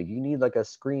you saying like, you need like a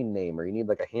screen name or you need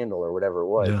like a handle or whatever it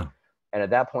was. Yeah. And at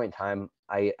that point in time,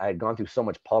 I had gone through so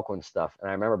much Paulquin stuff. And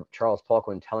I remember Charles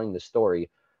Paulquin telling the story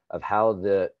of how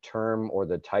the term or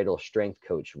the title strength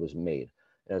coach was made.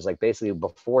 And it was like basically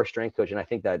before strength coach. And I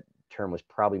think that term was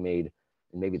probably made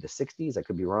in maybe the 60s. I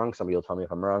could be wrong. Somebody will tell me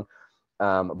if I'm wrong.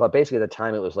 But basically at the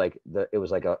time it was like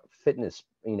a fitness,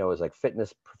 it was like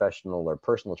fitness professional or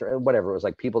personal trainer, whatever. It was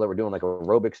like people that were doing like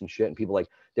aerobics and shit. And people like,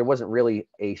 there wasn't really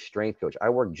a strength coach. I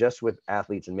worked just with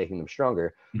athletes and making them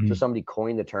stronger. So somebody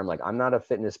coined the term, like, I'm not a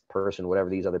fitness person, whatever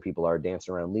these other people are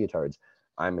dancing around leotards.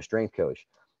 I'm a strength coach.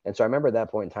 And so I remember at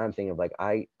that point in time thinking of like,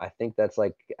 I think that's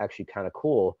like actually kind of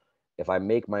cool if I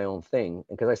make my own thing.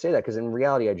 And because I say that, because in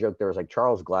reality, I joke, there was like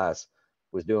Charles Glass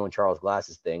was doing Charles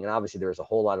Glass's thing. And obviously there was a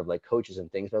whole lot of like coaches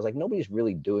and things, but I was like, nobody's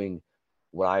really doing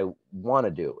what I want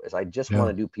to do. Is I just want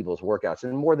to do people's workouts,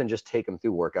 and more than just take them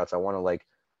through workouts. I want to like,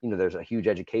 there's a huge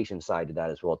education side to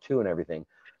that as well too and everything.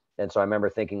 And so I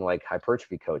remember thinking like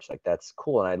hypertrophy coach, like that's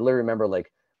cool. And I literally remember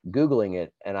like Googling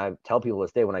it, and I tell people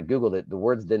this day when I Googled it, the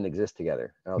words didn't exist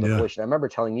together. And I was like, holy shit. I remember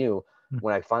telling you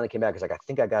when I finally came back, it's like, I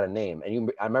think I got a name.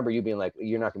 And I remember you being like,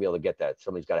 you're not gonna be able to get that.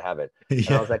 Somebody's got to have it. And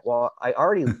I was like, well, I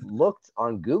already looked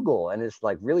on Google and it's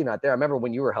like really not there. I remember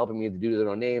when you were helping me to do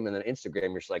the name, and then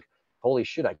Instagram, you're just like, holy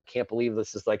shit, I can't believe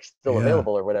this is like still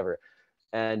available or whatever.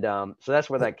 And so that's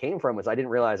where that came from, was I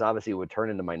didn't realize obviously it would turn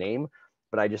into my name,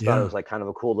 but I just thought it was like kind of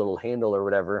a cool little handle or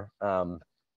whatever. And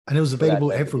it was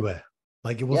available everywhere.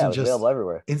 Like it wasn't it was just available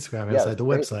everywhere. Instagram, outside the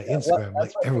website, Instagram,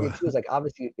 that's like what I everywhere. figured too, is like,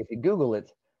 obviously if you Google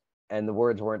it and the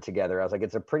words weren't together, I was like,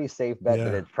 it's a pretty safe bet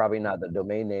that it's probably not the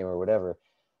domain name or whatever.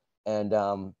 And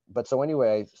but so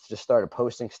anyway, I just started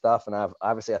posting stuff, and I've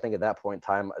obviously, I think at that point in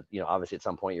time, obviously at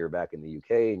some point you were back in the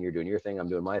UK and you're doing your thing, I'm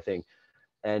doing my thing.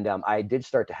 And I did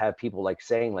start to have people like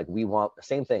saying like, we want the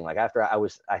same thing. Like after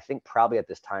I think probably at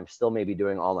this time still maybe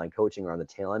doing online coaching or on the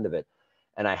tail end of it.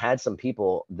 And I had some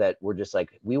people that were just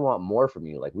like, we want more from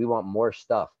you. Like we want more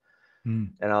stuff.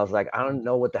 And I was like, I don't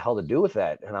know what the hell to do with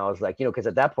that. And I was like, because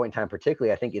at that point in time,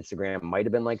 particularly, I think Instagram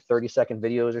might've been like 30-second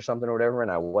videos or something or whatever.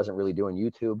 And I wasn't really doing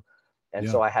YouTube. And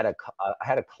so I had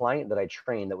a client that I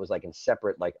trained that was like in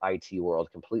separate, like IT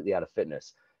world, completely out of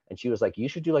fitness. And she was like, you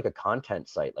should do like a content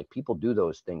site. Like people do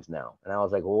those things now. And I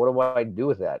was like, well, what do I do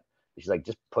with that? And she's like,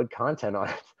 just put content on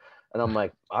it. And I'm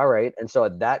like, all right. And so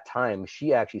at that time,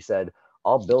 she actually said,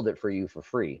 I'll build it for you for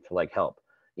free to like help,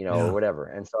 or whatever.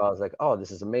 And so I was like, oh, this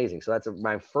is amazing. So that's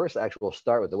my first actual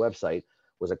start with the website,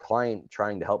 was a client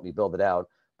trying to help me build it out.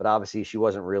 But obviously she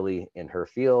wasn't really in her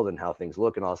field and how things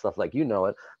look and all stuff like it.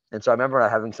 And so I remember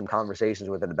having some conversations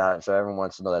with it about it. And so everyone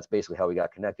wants to know, that's basically how we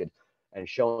got connected, and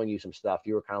showing you some stuff.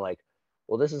 You were kind of like,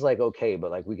 well, this is like, okay, but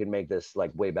like we can make this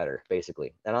like way better,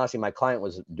 basically. And honestly, my client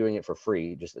was doing it for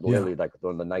free, just Yeah. literally like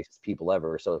one of the nicest people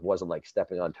ever. So it wasn't like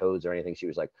stepping on toes or anything. She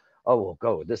was like, oh, well,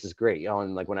 go, this is great.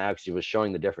 And like when I actually was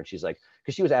showing the difference, she's like,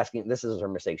 because she was asking, this is her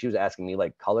mistake. She was asking me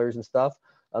like colors and stuff.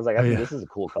 I was like, I Oh think yeah. this is a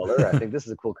cool color. I think this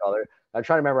is a cool color. I'm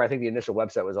trying to remember. I think the initial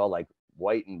website was all like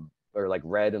white and or like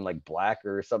red and like black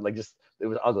or something. Like just it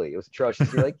was ugly. It was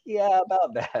atrocious. You're like, yeah,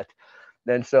 about that.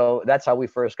 Then so that's how we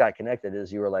first got connected.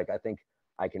 Is you were like, I think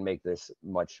I can make this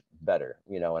much better,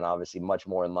 and obviously much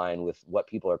more in line with what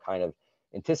people are kind of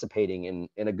anticipating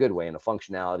in a good way, in a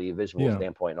functionality, visual Yeah.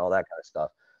 standpoint, and all that kind of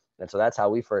stuff. And so that's how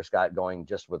we first got going,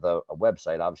 just with a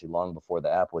website, obviously long before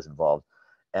the app was involved.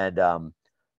 And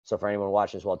so for anyone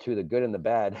watching as well too, the good and the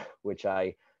bad, which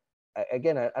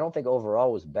again, I don't think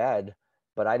overall was bad,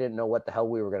 but I didn't know what the hell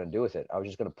we were going to do with it. I was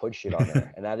just going to put shit on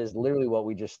there. And that is literally what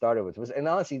we just started with. And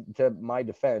honestly, to my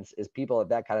defense, is people at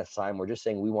that kind of time were just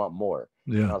saying, we want more.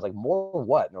 And Yeah. I was like, more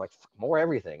what? And they're like, more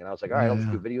everything. And I was like, all right, I'll just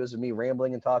Yeah. do videos of me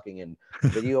rambling and talking and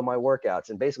video of my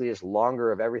workouts and basically just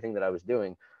longer of everything that I was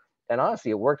doing. And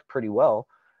honestly, it worked pretty well.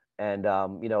 And,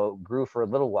 grew for a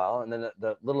little while. And then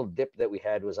the little dip that we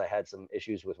had was I had some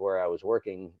issues with where I was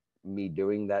working, me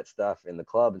doing that stuff in the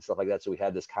club and stuff like that. So we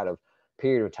had this kind of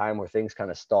period of time where things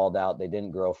kind of stalled out. They didn't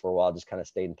grow for a while, just kind of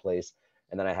stayed in place.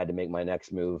 And then I had to make my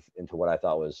next move into what I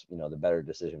thought was, the better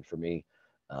decision for me,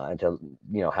 and to,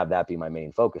 have that be my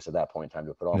main focus at that point in time,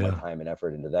 to put all my Yeah. time and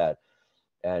effort into that.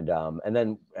 And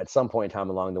then at some point in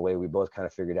time along the way, we both kind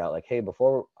of figured out like, hey,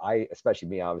 before especially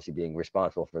me, obviously being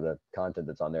responsible for the content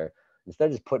that's on there, instead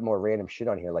of just putting more random shit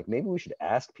on here, like maybe we should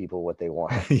ask people what they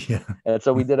want. Yeah. And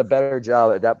so we did a better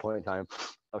job at that point in time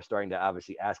of starting to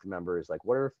obviously ask members, like,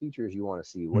 what are features you want to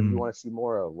see? What do you want to see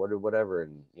more of? What or whatever.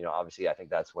 And, obviously I think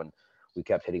that's when we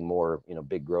kept hitting more,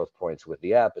 big growth points with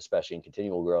the app, especially in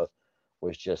continual growth,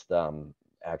 was just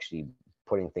actually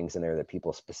putting things in there that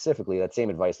people specifically, that same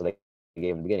advice that I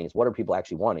gave in the beginning, is what are people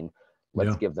actually wanting?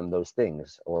 Let's Yeah. give them those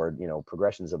things, or,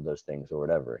 progressions of those things or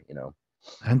whatever,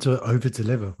 And to over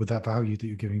deliver with that value that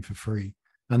you're giving for free.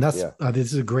 And that's Yeah.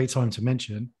 this is a great time to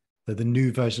mention that the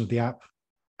new version of the app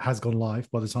has gone live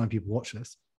by the time people watch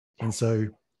this. And so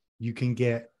you can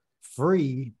get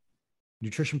free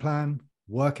nutrition plan,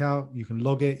 workout, you can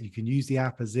log it, you can use the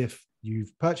app as if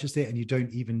you've purchased it, and you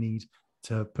don't even need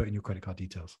to put in your credit card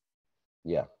details.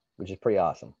 Yeah, which is pretty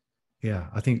awesome. Yeah,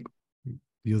 I think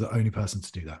you're the only person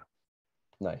to do that.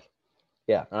 Nice.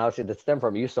 Yeah, and obviously the stem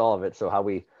from, you saw all of it. So how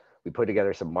we put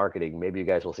together some marketing. Maybe you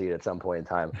guys will see it at some point in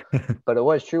time. But it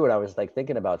was true when I was like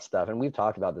thinking about stuff, and we've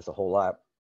talked about this a whole lot,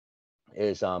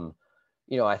 is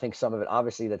I think some of it,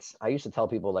 obviously, I used to tell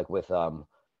people, like with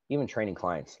even training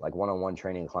clients, like one-on-one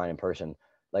training a client in person,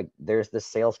 like there's this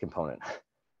sales component.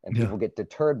 And Yeah. people get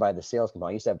deterred by the sales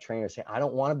component. I used to have trainers say, I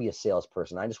don't want to be a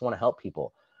salesperson. I just want to help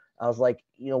people. I was like,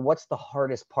 what's the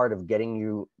hardest part of getting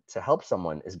you to help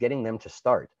someone is getting them to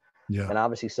start. Yeah. And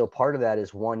obviously, so part of that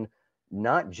is, one,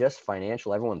 not just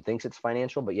financial. Everyone thinks it's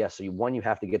financial, but yes. So you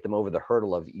have to get them over the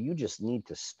hurdle of, you just need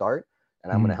to start,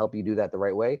 and I'm going to help you do that the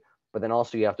right way. But then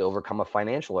also you have to overcome a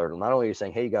financial hurdle. Not only are you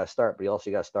saying, hey, you got to start, but you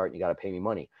got to start and you got to pay me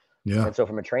money. Yeah. And so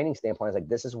from a training standpoint, it's like,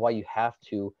 this is why you have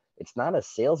to, it's not a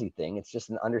salesy thing. It's just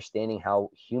an understanding how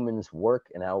humans work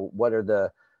and what are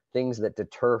the things that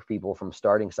deter people from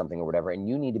starting something or whatever. And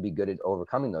you need to be good at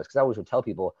overcoming those. Cause I always would tell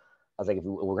people, I was like, if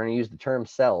we're going to use the term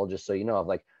sell, just so you know, of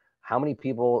like, how many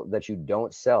people that you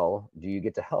don't sell do you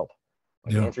get to help?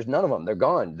 Like, the answer is none of them. They're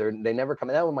gone. They never come.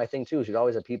 And that was my thing too, is you'd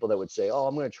always have people that would say, oh,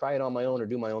 I'm going to try it on my own or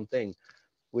do my own thing,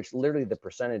 which literally the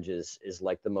percentages is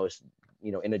like the most,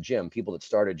 in a gym, people that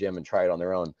start a gym and try it on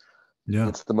their own. Yeah.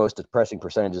 It's the most depressing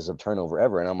percentages of turnover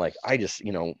ever. And I'm like, I just,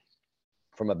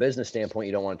 from a business standpoint,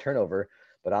 you don't want turnover,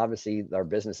 but obviously our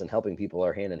business and helping people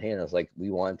are hand in hand. I was like, we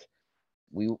want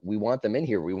them in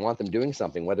here. We want them doing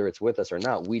something, whether it's with us or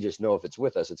not. We just know if it's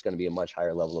with us, it's going to be a much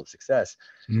higher level of success.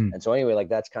 And so anyway, like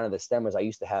that's kind of the stem. As I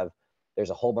used to have, there's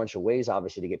a whole bunch of ways,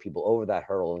 obviously, to get people over that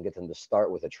hurdle and get them to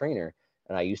start with a trainer.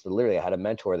 And I had a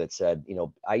mentor that said,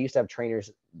 I used to have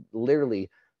trainers, literally,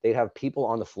 they'd have people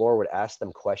on the floor, would ask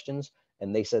them questions.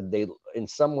 And they said they, in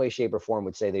some way, shape, or form,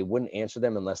 would say they wouldn't answer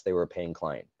them unless they were a paying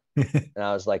client. And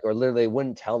I was like, or literally, they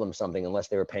wouldn't tell them something unless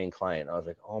they were a paying client. I was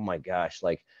like, oh my gosh.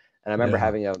 Like, and I remember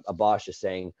having a boss just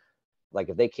saying, like,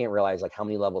 if they can't realize like how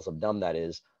many levels of dumb that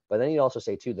is. But then he'd also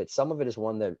say too, that some of it is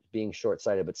one, that being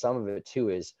short-sighted, but some of it too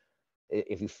is,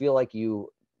 if you feel like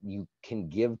you can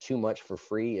give too much for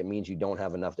free, it means you don't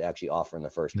have enough to actually offer in the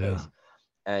first place.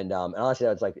 And honestly,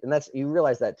 that's like, and that's, you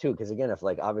realize that too, because again, if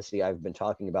like, obviously I've been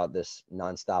talking about this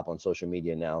nonstop on social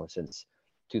media now since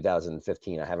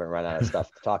 2015. I haven't run out of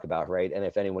stuff to talk about, right? And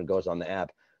if anyone goes on the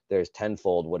app, there's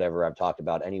tenfold whatever I've talked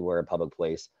about anywhere in public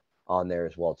place on there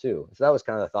as well too. So that was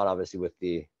kind of the thought, obviously, with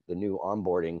the new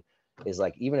onboarding, is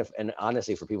like, even if, and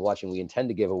honestly, for people watching, we intend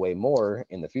to give away more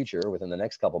in the future within the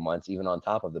next couple months, even on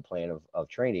top of the plan of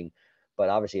training. But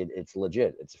obviously it's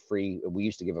legit. It's free. We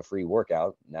used to give a free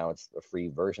workout. Now it's a free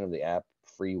version of the app,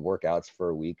 free workouts for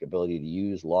a week, ability to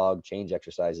use, log, change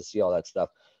exercises, see all that stuff,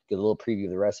 get a little preview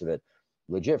of the rest of it,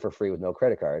 legit for free with no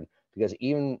credit card. Because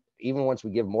even once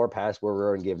we give more past where we're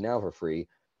going to give now for free,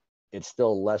 it's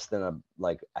still less than a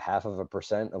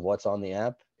 0.5% of what's on the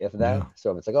app, if that. Yeah.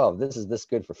 So if it's like, oh, this is this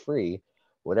good for free,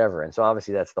 whatever. And so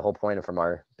obviously that's the whole point from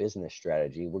our business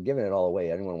strategy. We're giving it all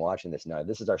away. Anyone watching this now,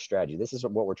 this is our strategy. This is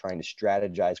what we're trying to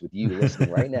strategize with you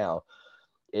listening right now,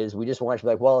 is we just want you to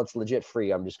be like, well, it's legit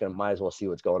free. I'm just going to might as well see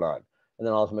what's going on. And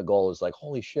then ultimate goal is like,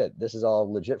 holy shit, this is all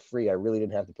legit free. I really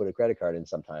didn't have to put a credit card in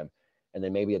sometime. And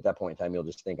then maybe at that point in time, you'll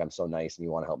just think I'm so nice and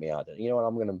you want to help me out. And you know what?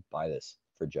 I'm going to buy this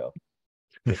for Joe.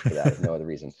 Just for that, if no other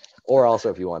reason. Or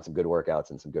also if you want some good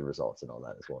workouts and some good results and all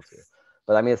that as well too.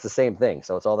 But I mean, it's the same thing.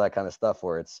 So it's all that kind of stuff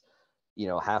where it's,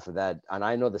 half of that. And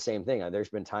I know the same thing. There's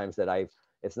been times that I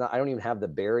don't even have the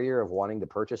barrier of wanting to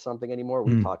purchase something anymore.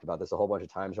 We've talked about this a whole bunch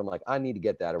of times where I'm like, I need to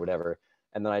get that or whatever.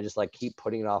 And then I just like keep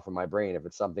putting it off in my brain. If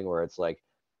it's something where it's like,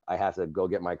 I have to go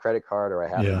get my credit card or I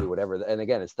have to do whatever. And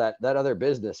again, it's that other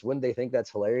business. Wouldn't they think that's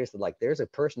hilarious? That like, there's a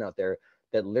person out there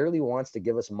that literally wants to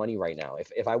give us money right now.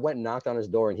 If I went and knocked on his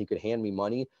door and he could hand me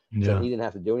money, so he didn't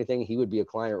have to do anything, he would be a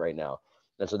client right now.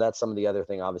 And so that's some of the other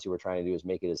thing, obviously, we're trying to do is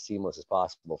make it as seamless as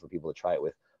possible for people to try it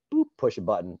with boop, push a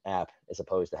button app, as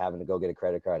opposed to having to go get a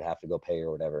credit card, have to go pay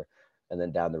or whatever. And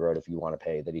then down the road, if you want to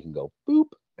pay, that he can go boop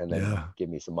and then give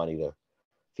me some money to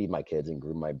feed my kids and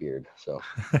groom my beard. So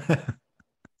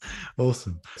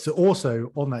awesome. So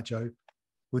also on that, Joe,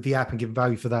 with the app and giving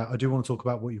value for that, I do want to talk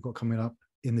about what you've got coming up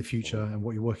in the future and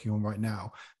what you're working on right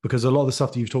now, because a lot of the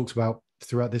stuff that you've talked about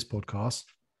throughout this podcast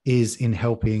is in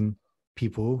helping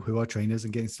people who are trainers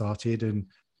and getting started.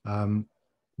 And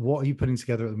what are you putting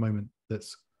together at the moment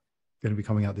that's going to be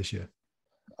coming out this year?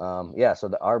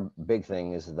 So our big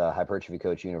thing is the Hypertrophy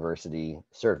Coach University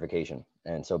certification.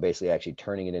 And so basically actually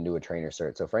turning it into a trainer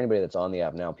cert. So for anybody that's on the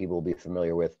app now, people will be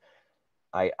familiar with,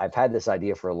 I've had this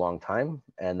idea for a long time.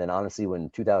 And then honestly, when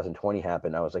 2020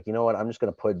 happened, I was like, you know what, I'm just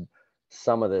going to put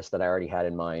some of this that I already had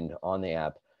in mind on the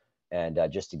app, and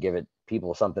just to give it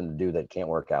people something to do that can't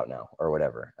work out now or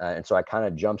whatever. And so I kind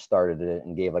of jump started it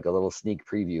and gave like a little sneak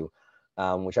preview,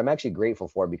 which I'm actually grateful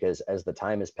for, because as the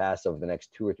time has passed over the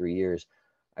next 2 or 3 years,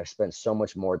 I've spent so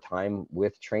much more time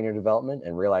with trainer development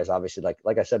and realized, obviously,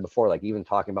 like I said before, like even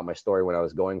talking about my story when I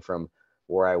was going from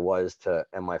where I was to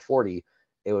MI40,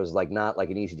 it was like not like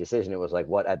an easy decision. It was like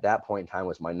what at that point in time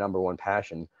was my number one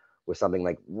passion, was something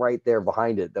like right there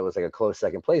behind it that was like a close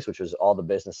second place, which was all the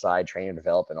business side, trainer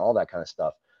development, all that kind of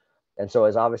stuff. And so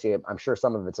as obviously, I'm sure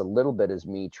some of it's a little bit as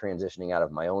me transitioning out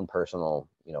of my own personal,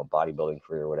 bodybuilding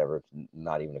career or whatever. It's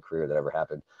not even a career that ever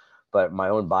happened, but my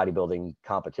own bodybuilding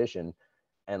competition,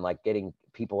 and like getting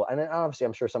people, and then obviously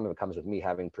I'm sure some of it comes with me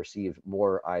having perceived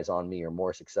more eyes on me or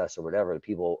more success or whatever. The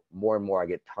people more and more, I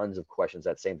get tons of questions,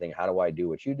 that same thing. How do I do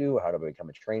what you do? How do I become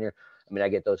a trainer? I mean, I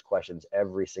get those questions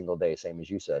every single day, same as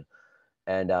you said.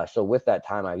 And so with that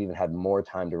time, I've even had more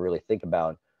time to really think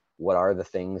about what are the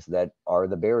things that are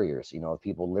the barriers,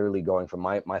 people literally going from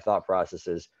my thought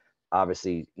processes,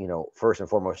 obviously, first and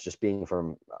foremost, just being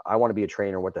from, I want to be a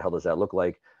trainer. What the hell does that look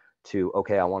like? To,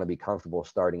 okay, I want to be comfortable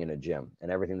starting in a gym and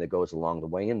everything that goes along the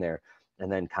way in there.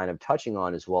 And then kind of touching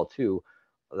on as well too,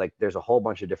 like there's a whole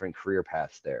bunch of different career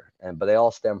paths there, but they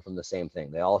all stem from the same thing.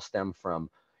 They all stem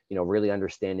from, really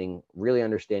understanding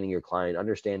your client,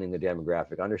 understanding the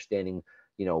demographic, understanding,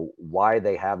 why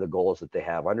they have the goals that they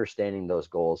have, understanding those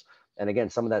goals. And again,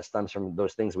 some of that stems from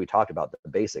those things we talked about, the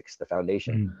basics, the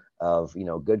foundation of,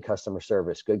 good customer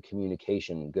service, good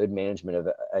communication, good management of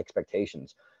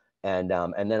expectations. And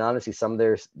then honestly,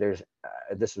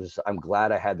 I'm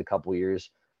glad I had the couple years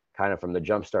kind of from the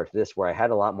jump start to this, where I had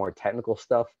a lot more technical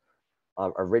stuff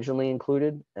originally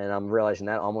included. And I'm realizing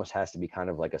that almost has to be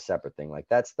kind of like a separate thing. Like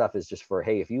that stuff is just for,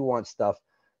 hey, if you want stuff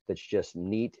that's just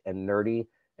neat and nerdy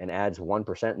and adds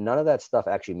 1%, none of that stuff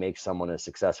actually makes someone a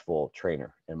successful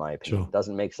trainer, in my opinion. It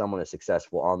doesn't make someone a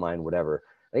successful online, whatever.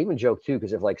 I even joke too,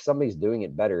 because if like somebody's doing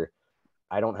it better,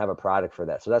 I don't have a product for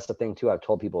that. So that's the thing too. I've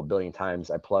told people a billion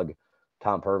times, I plug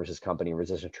Tom Purvis's company,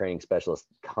 Resistance Training Specialist,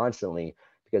 constantly,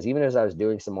 because even as I was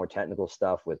doing some more technical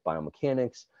stuff with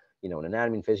biomechanics, and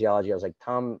anatomy and physiology, I was like,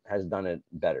 Tom has done it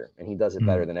better, and he does it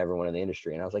better than everyone in the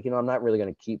industry. And I was like, I'm not really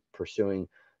going to keep pursuing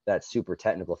that super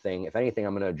technical thing. If anything,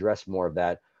 I'm going to address more of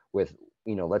that with,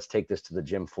 let's take this to the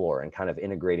gym floor and kind of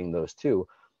integrating those two.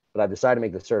 but I've decided to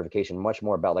make the certification much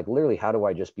more about like literally how do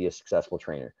I just be a successful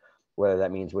trainer, whether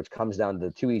that means, which comes down to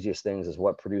the two easiest things, is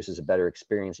what produces a better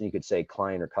experience. And you could say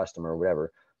client or customer or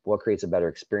whatever, what creates a better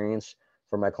experience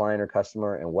for my client or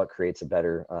customer, and what creates a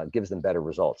better, gives them better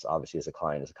results, obviously as a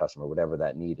client, as a customer, whatever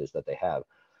that need is that they have.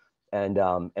 And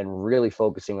really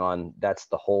focusing on, that's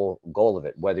the whole goal of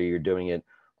it, whether you're doing it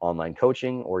online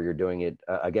coaching or you're doing it,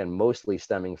 again, mostly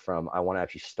stemming from, I want to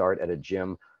actually start at a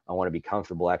gym. I want to be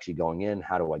comfortable actually going in.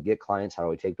 How do I get clients? How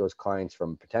do I take those clients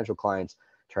from potential clients,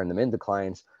 turn them into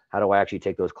clients? How do I actually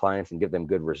take those clients and give them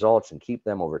good results and keep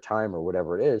them over time, or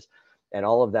whatever it is? And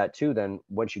all of that too, then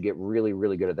once you get really,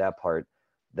 really good at that part,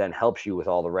 then helps you with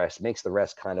all the rest, makes the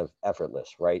rest kind of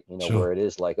effortless, right? You know, Sure. where it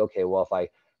is like, okay, well, if I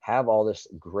have all this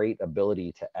great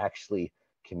ability to actually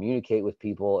communicate with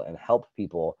people and help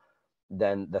people,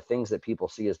 then the things that people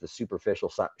see as the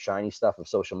superficial, shiny stuff of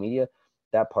social media,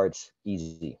 that part's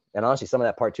easy. And honestly, some of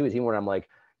that part too is even when I'm like,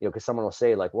 you know, because someone will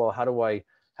say like, well, how do I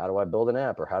build an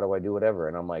app, or how do I do whatever?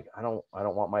 And I'm like, I don't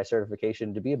want my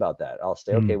certification to be about that. I'll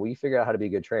say, okay, well, you figure out how to be a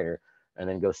good trainer, and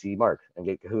then go see Mark and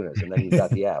get kahunas, and then you've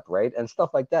got the app, right? And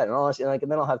stuff like that. And honestly, like,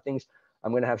 and then I'll have things,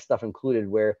 I'm going to have stuff included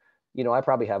where, you know, I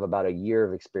probably have about a year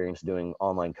of experience doing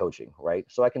online coaching, right?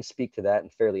 So I can speak to that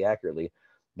and fairly accurately,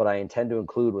 but I intend to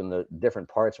include when the different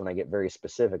parts, when I get very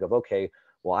specific of, okay,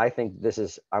 well, I think this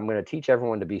is, I'm going to teach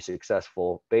everyone to be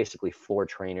successful, basically floor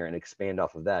trainer, and expand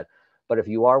off of that. But if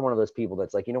you are one of those people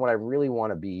that's like, you know what, I really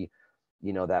want to be,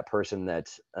 you know, that person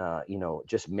that, you know,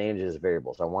 just manages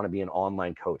variables. I want to be an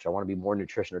online coach. I want to be more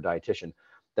nutrition or dietitian.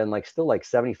 Then like still like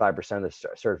 75% of the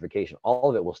certification, all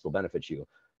of it will still benefit you,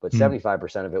 but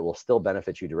 75% of it will still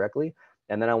benefit you directly.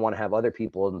 And then I want to have other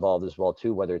people involved as well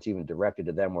too, whether it's even directed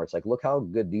to them, where it's like, look how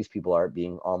good these people are at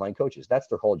being online coaches. That's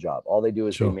their whole job. All they do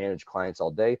is they Sure. manage clients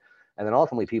all day. And then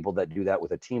ultimately people that do that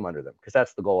with a team under them, because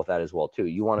that's the goal with that as well too.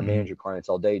 You want to manage your clients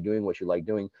all day, doing what you like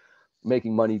doing,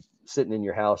 making money, sitting in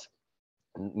your house,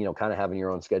 you know, kind of having your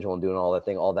own schedule and doing all that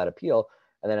thing, all that appeal.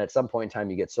 And then at some point in time,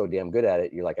 you get so damn good at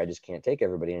it, you're like, I just can't take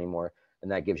everybody anymore.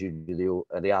 And that gives you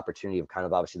the opportunity of kind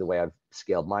of, obviously the way I've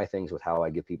scaled my things with how I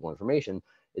give people information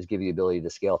is give you the ability to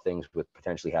scale things with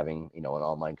potentially having, you know, an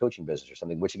online coaching business or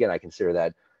something, which again, I consider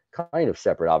that kind of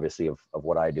separate, obviously, of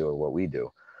what I do or what we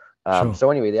do. Sure. So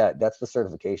anyway, yeah, that's the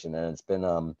certification. And it's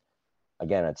been,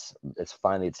 again, it's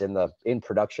finally, it's in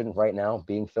production right now,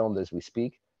 being filmed as we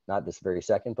speak, not this very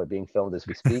second, but being filmed as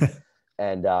we speak.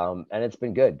 And it's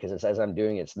been good, because it's, as I'm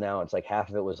doing it now, it's like half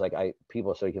of it was like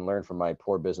people, so you can learn from my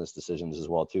poor business decisions as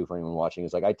well too, for anyone watching.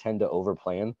 It's like I tend to over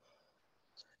plan,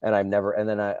 and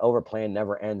then I over plan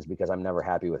never ends because I'm never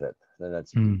happy with it. And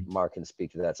that's, Mark can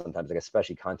speak to that sometimes, like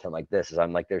especially content like this, is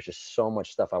I'm like, there's just so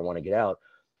much stuff I want to get out.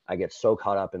 I get so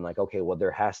caught up in like, okay, well,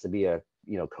 there has to be a,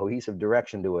 you know, cohesive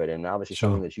direction to it, and obviously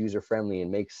something Sure. that's user friendly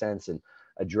and makes sense and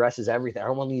addresses everything. I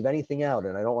don't want to leave anything out,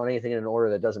 and I don't want anything in an order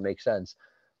that doesn't make sense.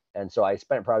 And so I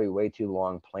spent probably way too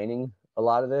long planning a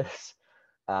lot of this.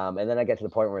 And then I get to the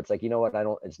point where it's like, you know what,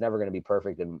 it's never going to be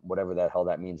perfect, and whatever the hell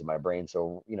that means in my brain.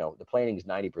 So, you know, the planning is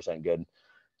 90% good.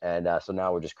 And so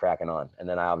now we're just cracking on. And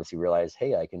then I obviously realized,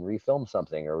 hey, I can refilm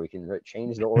something, or we can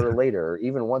change the order later, or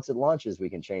even once it launches, we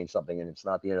can change something, and it's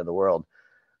not the end of the world.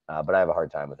 But I have a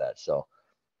hard time with that. So,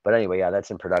 but anyway, yeah,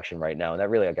 that's in production right now. And that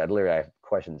really, like, I have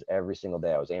questions every single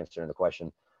day. I was answering the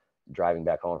question driving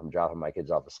back home from dropping my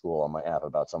kids off at school on my app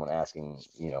about someone asking,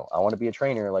 you know, I want to be a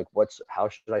trainer. Like, how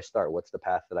should I start? What's the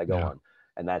path that I go Yeah. on?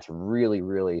 And that's really,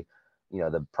 really, you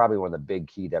know, probably one of the big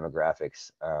key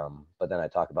demographics. But then I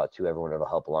talk about too, everyone that'll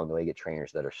help along the way. You get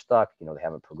trainers that are stuck, you know, they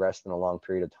haven't progressed in a long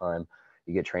period of time.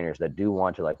 You get trainers that do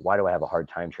want to, like, why do I have a hard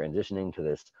time transitioning to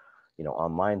this, you know,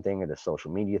 online thing or the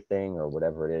social media thing or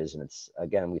whatever it is? And it's,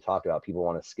 again, we talked about people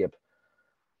want to skip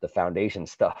the foundation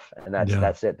stuff, and Yeah.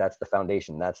 that's it. That's the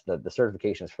foundation. That's the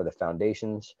certifications for the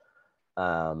foundations,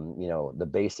 you know, the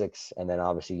basics, and then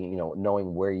obviously, you know,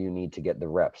 knowing where you need to get the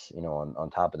reps, you know,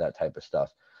 on top of that type of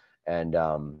stuff. And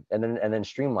then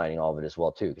streamlining all of it as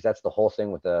well too, because that's the whole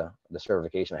thing with the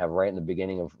certification. I have right in the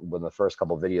beginning of when the first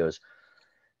couple of videos,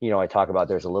 you know, I talk about,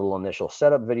 there's a little initial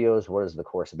setup videos, what is the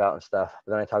course about and stuff,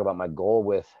 but then I talk about my goal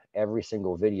with every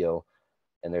single video.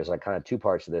 And there's like kind of two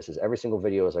parts to this, is every single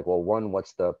video is like, well, one,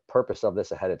 what's the purpose of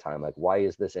this ahead of time? Like, why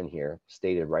is this in here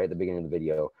stated right at the beginning of the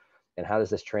video? And how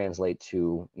does this translate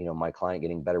to, you know, my client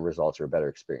getting better results or a better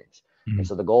experience? And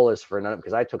so the goal is for none,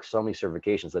 because I took so many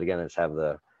certifications that, again, it's have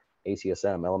the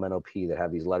ACSM, LMNOP, that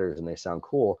have these letters and they sound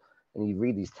cool. And you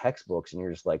read these textbooks and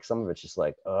you're just like, some of it's just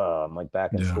like, I'm like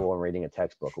back in Yeah. school and reading a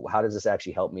textbook. How does this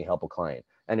actually help me help a client?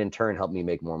 And in turn, help me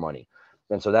make more money?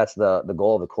 And so that's the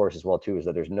goal of the course as well too, is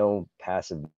that there's no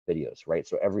passive videos, right?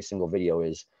 So every single video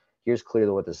is here's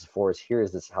clearly what this is for, is here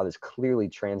is this, how this clearly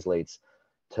translates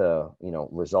to, you know,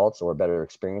 results or a better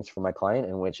experience for my client,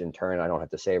 in which in turn, I don't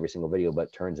have to say every single video,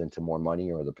 but turns into more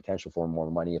money or the potential for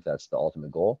more money if that's the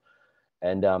ultimate goal.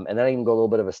 And then I can go a little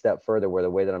bit of a step further, where the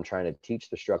way that I'm trying to teach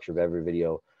the structure of every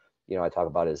video, you know, I talk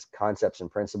about is concepts and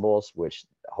principles, which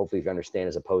hopefully if you understand,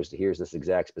 as opposed to here's this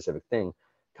exact specific thing.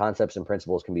 Concepts and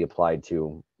principles can be applied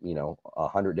to, you know,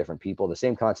 100 different people. The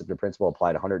same concept and principle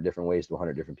applied 100 different ways to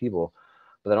 100 different people.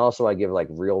 But then also I give like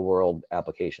real world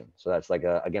application. So that's like,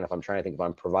 again, if I'm trying to think, if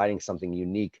I'm providing something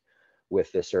unique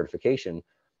with this certification,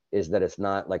 is that it's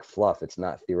not like fluff. It's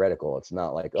not theoretical. It's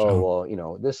not like, oh, well, you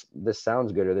know, this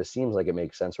sounds good, or this seems like it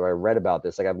makes sense, or I read about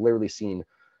this. Like I've literally seen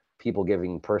people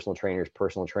giving personal trainers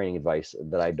personal training advice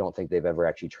that I don't think they've ever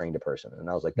actually trained a person. And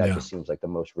I was like, that just seems like the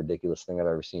most ridiculous thing I've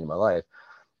ever seen in my life.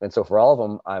 And so for all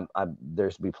of them,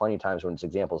 there's be plenty of times when it's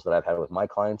examples that I've had with my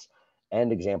clients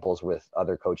and examples with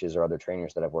other coaches or other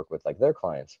trainers that I've worked with, like their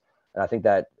clients. And I think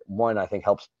that one, I think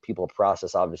helps people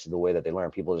process, obviously, the way that they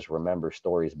learn. People just remember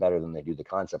stories better than they do the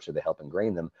concepts, or they help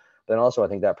ingrain them. But then also I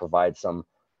think that provides some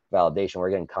validation, where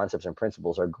again, concepts and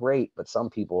principles are great, but some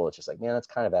people, it's just like, man, that's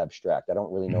kind of abstract. I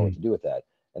don't really know what to do with that.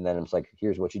 And then it's like,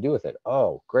 here's what you do with it.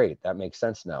 Oh, great. That makes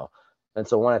sense now. And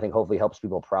so one, I think hopefully helps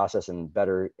people process and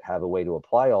better have a way to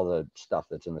apply all the stuff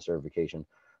that's in the certification,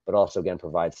 but also again,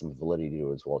 provide some validity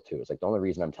to it as well too. It's like, the only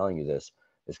reason I'm telling you this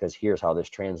is because here's how this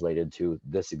translated to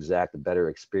this exact better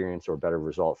experience or better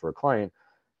result for a client.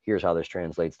 Here's how this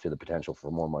translates to the potential for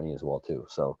more money as well too.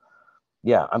 So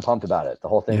yeah, I'm pumped about it. The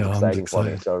whole thing's exciting for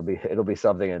me. So it'll be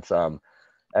something. It's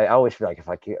I always feel like if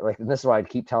I can, like, and this is why I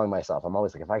keep telling myself, I'm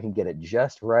always like, if I can get it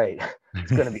just right,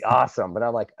 it's going to be awesome. But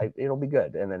I'm like, it'll be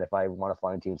good. And then if I want to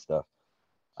fine tune stuff,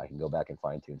 I can go back and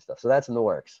fine tune stuff. So that's in the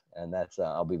works. And that's,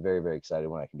 I'll be very, very excited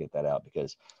when I can get that out,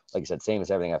 because like I said, same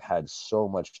as everything, I've had so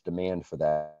much demand for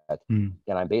that. And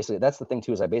I'm basically, that's the thing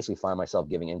too, is I basically find myself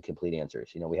giving incomplete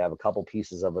answers. You know, we have a couple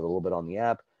pieces of it a little bit on the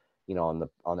app. You know,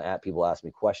 on the app, people ask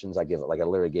me questions. I give it, like, I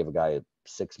literally gave a guy a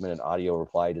 6-minute audio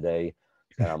reply today.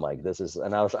 And I'm like, this is,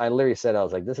 and I literally said, I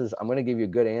was like, I'm going to give you a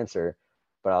good answer,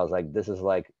 but I was like, this is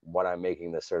like what I'm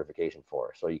making this certification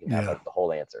for. So you can have like the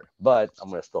whole answer, but I'm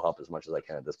going to still help as much as I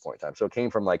can at this point in time. So it came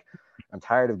from like, I'm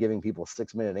tired of giving people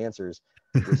 6-minute answers.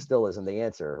 This still isn't the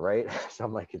answer. Right. So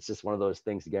I'm like, it's just one of those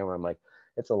things again, where I'm like,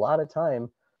 it's a lot of time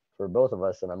for both of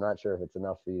us, and I'm not sure if it's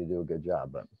enough for you to do a good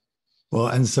job, but. Well,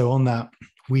 and so on that,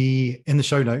 we, in the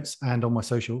show notes and on my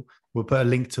social, we'll put a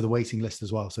link to the waiting list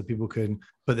as well, so people can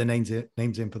put their names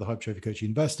in for the Hypertrophy Coach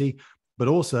University. But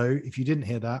also, if you didn't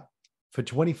hear that, for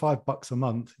 $25 a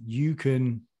month, you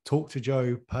can talk to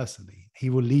Joe personally. He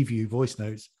will leave you voice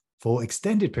notes for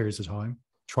extended periods of time,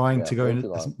 trying to go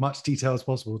in as much detail as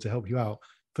possible to help you out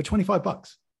for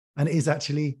 $25. And it is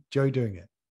actually Joe doing it.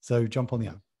 So jump on the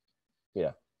app.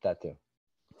 Yeah, that too.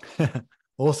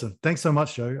 Awesome. Thanks so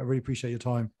much, Joe. I really appreciate your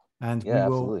time. And we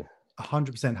will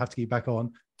 100% have to get back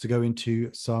on to go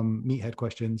into some meathead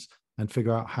questions and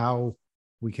figure out how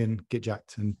we can get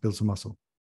jacked and build some muscle.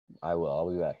 I will.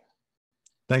 I'll be back.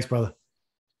 Thanks, brother.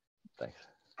 Thanks.